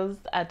any of those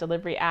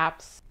delivery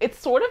apps. It's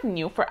sort of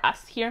new for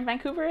us here in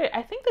Vancouver.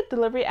 I think the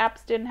delivery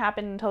apps didn't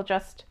happen until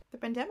just the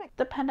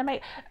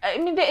pandemic. I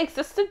mean, they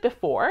existed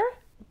before,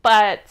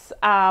 but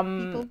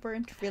people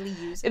weren't really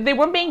using. They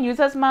weren't being used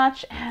as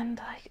much,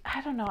 and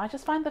I don't know. I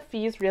just find the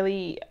fees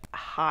really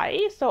high.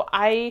 So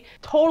I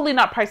totally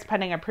not price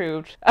pending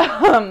approved.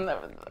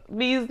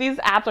 These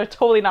apps are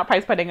totally not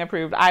price pending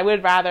approved. I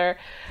would rather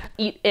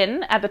eat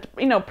in at the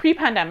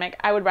pre-pandemic.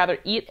 I would rather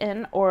eat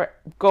in or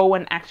go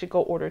and actually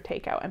go order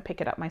takeout and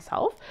pick it up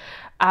myself.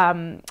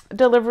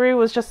 Delivery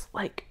was just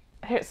like,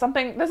 here's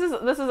something. This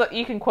is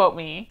you can quote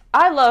me.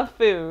 I love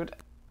food,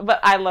 but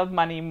I love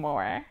money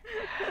more.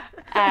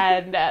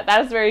 And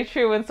that is very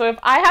true. And so if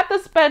I have to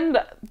spend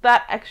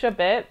that extra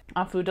bit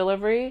on food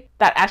delivery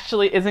that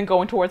actually isn't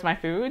going towards my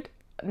food,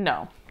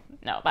 no,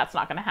 that's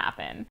not going to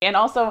happen. And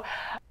also,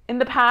 in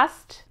the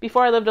past,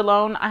 before I lived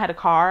alone, I had a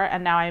car,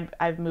 and now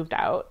I've moved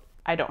out.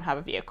 I don't have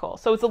a vehicle.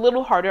 So it's a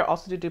little harder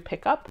also to do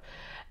pickup.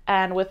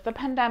 And with the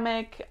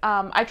pandemic,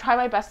 I try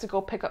my best to go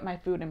pick up my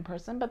food in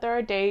person, but there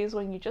are days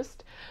when you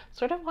just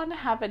sort of want to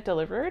have it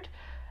delivered.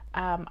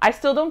 I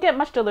still don't get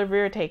much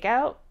delivery or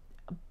takeout,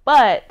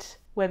 but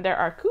when there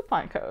are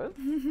coupon codes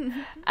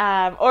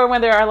or when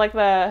there are like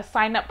the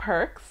sign up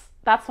perks,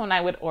 that's when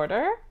I would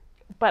order.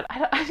 But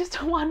I just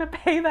don't want to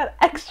pay that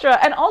extra.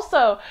 And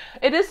also,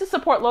 it is to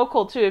support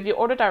local too. If you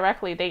order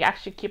directly, they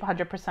actually keep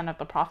 100% of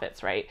the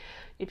profits, right?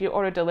 If you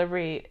order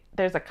delivery,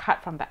 there's a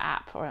cut from the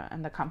app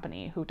and the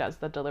company who does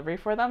the delivery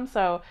for them.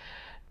 So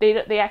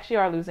they actually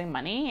are losing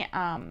money.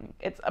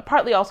 It's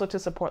partly also to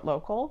support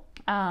local.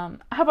 How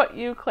about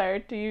you,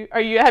 Claire?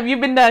 Have you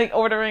been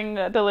ordering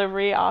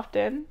delivery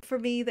often? For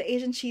me, the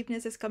Asian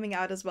cheapness is coming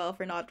out as well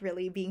for not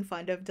really being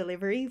fond of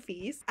delivery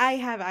fees. I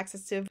have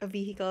access to a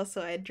vehicle,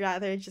 so I'd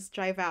rather just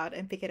drive out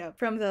and pick it up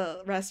from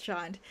the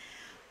restaurant.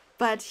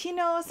 But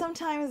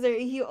sometimes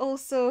you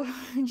also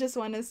just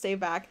want to stay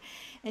back,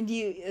 and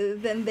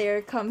then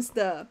there comes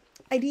the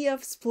idea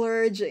of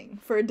splurging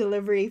for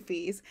delivery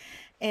fees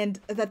and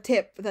the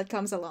tip that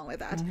comes along with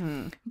that.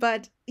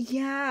 But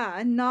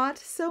yeah, not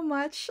so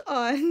much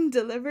on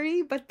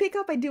delivery, but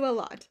pickup I do a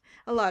lot.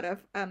 A lot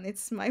of.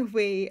 It's my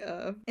way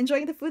of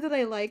enjoying the food that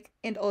I like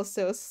and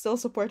also still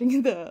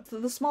supporting the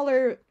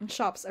smaller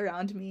shops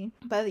around me.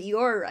 But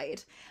you're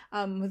right.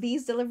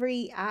 These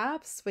delivery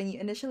apps, when you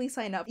initially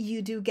sign up,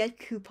 you do get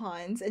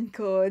coupons and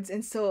codes,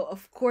 and so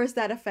of course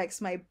that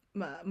affects my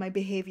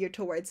behavior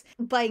towards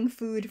buying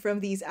food from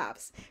these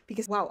apps,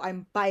 because wow,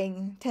 I'm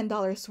buying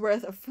 $10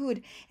 worth of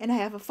food and I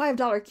have a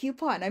 $5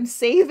 coupon. I'm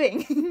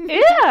saving.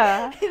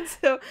 Yeah. And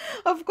so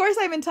of course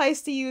I'm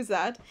enticed to use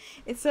that.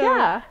 And so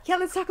yeah,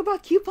 let's talk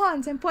about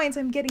coupons and points.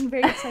 I'm getting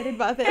very excited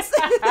about this.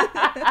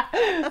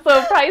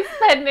 So price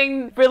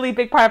spending, really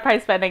big part of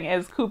price spending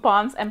is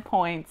coupons and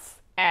points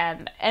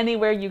and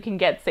anywhere you can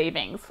get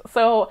savings.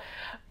 So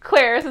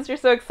Claire, since you're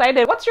so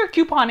excited, what's your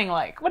couponing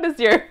like? What is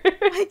your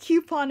my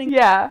couponing?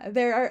 Yeah.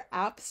 There are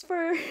apps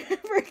for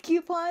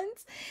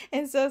coupons.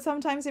 And so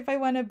sometimes if I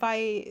want to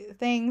buy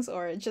things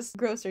or just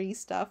grocery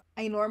stuff,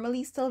 I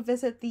normally still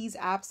visit these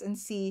apps and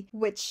see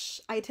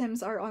which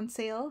items are on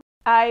sale.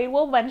 I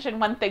will mention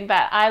one thing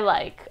that I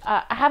like.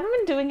 I haven't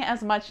been doing it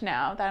as much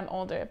now that I'm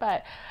older,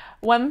 but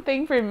one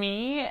thing for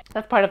me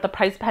that's part of the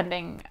price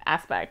pending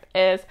aspect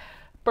is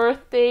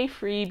birthday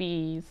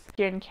freebies.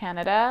 Here in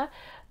Canada,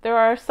 there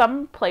are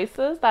some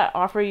places that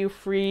offer you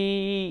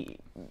free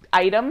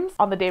items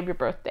on the day of your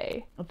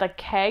birthday. The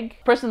Keg,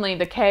 personally,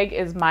 the Keg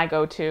is my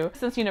go-to.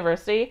 Since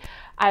university,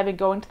 I've been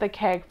going to the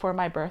Keg for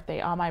my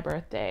birthday, on my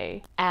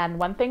birthday. And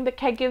one thing the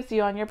Keg gives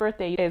you on your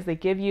birthday is they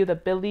give you the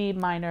Billy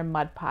Miner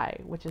Mud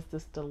Pie, which is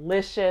this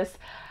delicious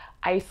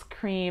ice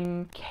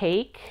cream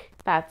cake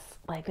that's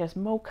like, there's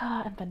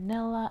mocha and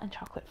vanilla and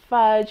chocolate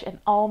fudge and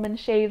almond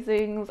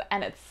shavings,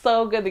 and it's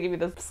so good. They give you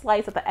this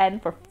slice at the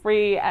end for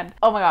free, and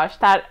oh my gosh,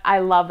 that I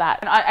love that.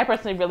 And I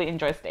personally really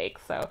enjoy steak,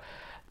 so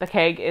the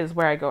Keg is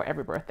where I go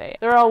every birthday.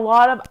 There are a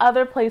lot of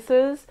other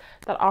places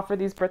that offer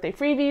these birthday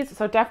freebies,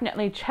 so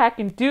definitely check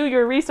and do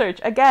your research.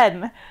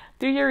 Again,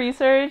 do your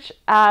research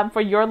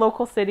for your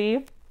local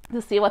city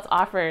to see what's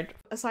offered.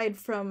 Aside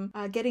from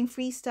getting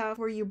free stuff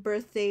for your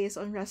birthdays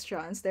on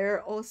restaurants, there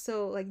are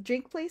also like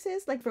drink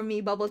places, like for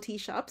me, bubble tea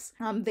shops.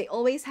 They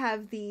always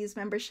have these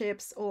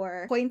memberships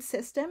or point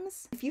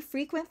systems. If you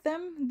frequent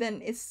them,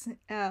 then it's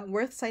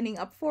worth signing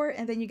up for,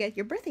 and then you get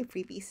your birthday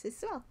freebies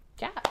as well.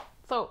 Yeah.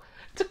 So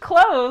to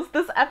close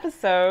this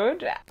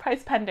episode,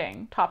 price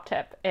pending top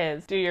tip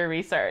is do your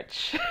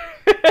research.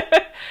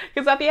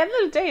 Because at the end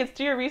of the day, it's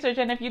do your research,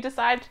 and if you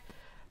decide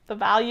the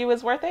value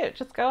is worth it,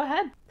 just go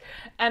ahead.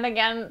 And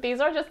again, these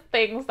are just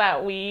things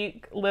that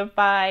we live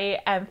by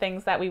and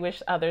things that we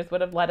wish others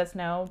would have let us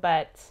know.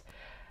 But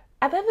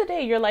at the end of the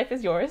day, your life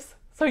is yours,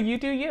 so you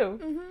do you.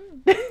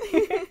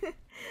 Mm-hmm.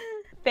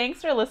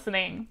 Thanks for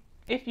listening.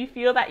 If you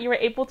feel that you were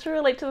able to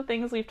relate to the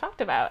things we've talked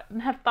about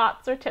and have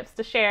thoughts or tips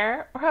to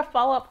share, or have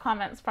follow-up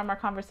comments from our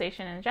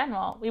conversation in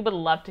general, we would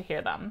love to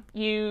hear them.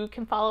 You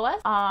can follow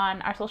us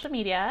on our social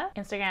media,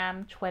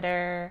 Instagram,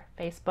 Twitter,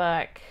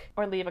 Facebook,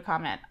 or leave a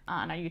comment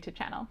on our YouTube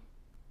channel.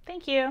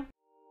 Thank you.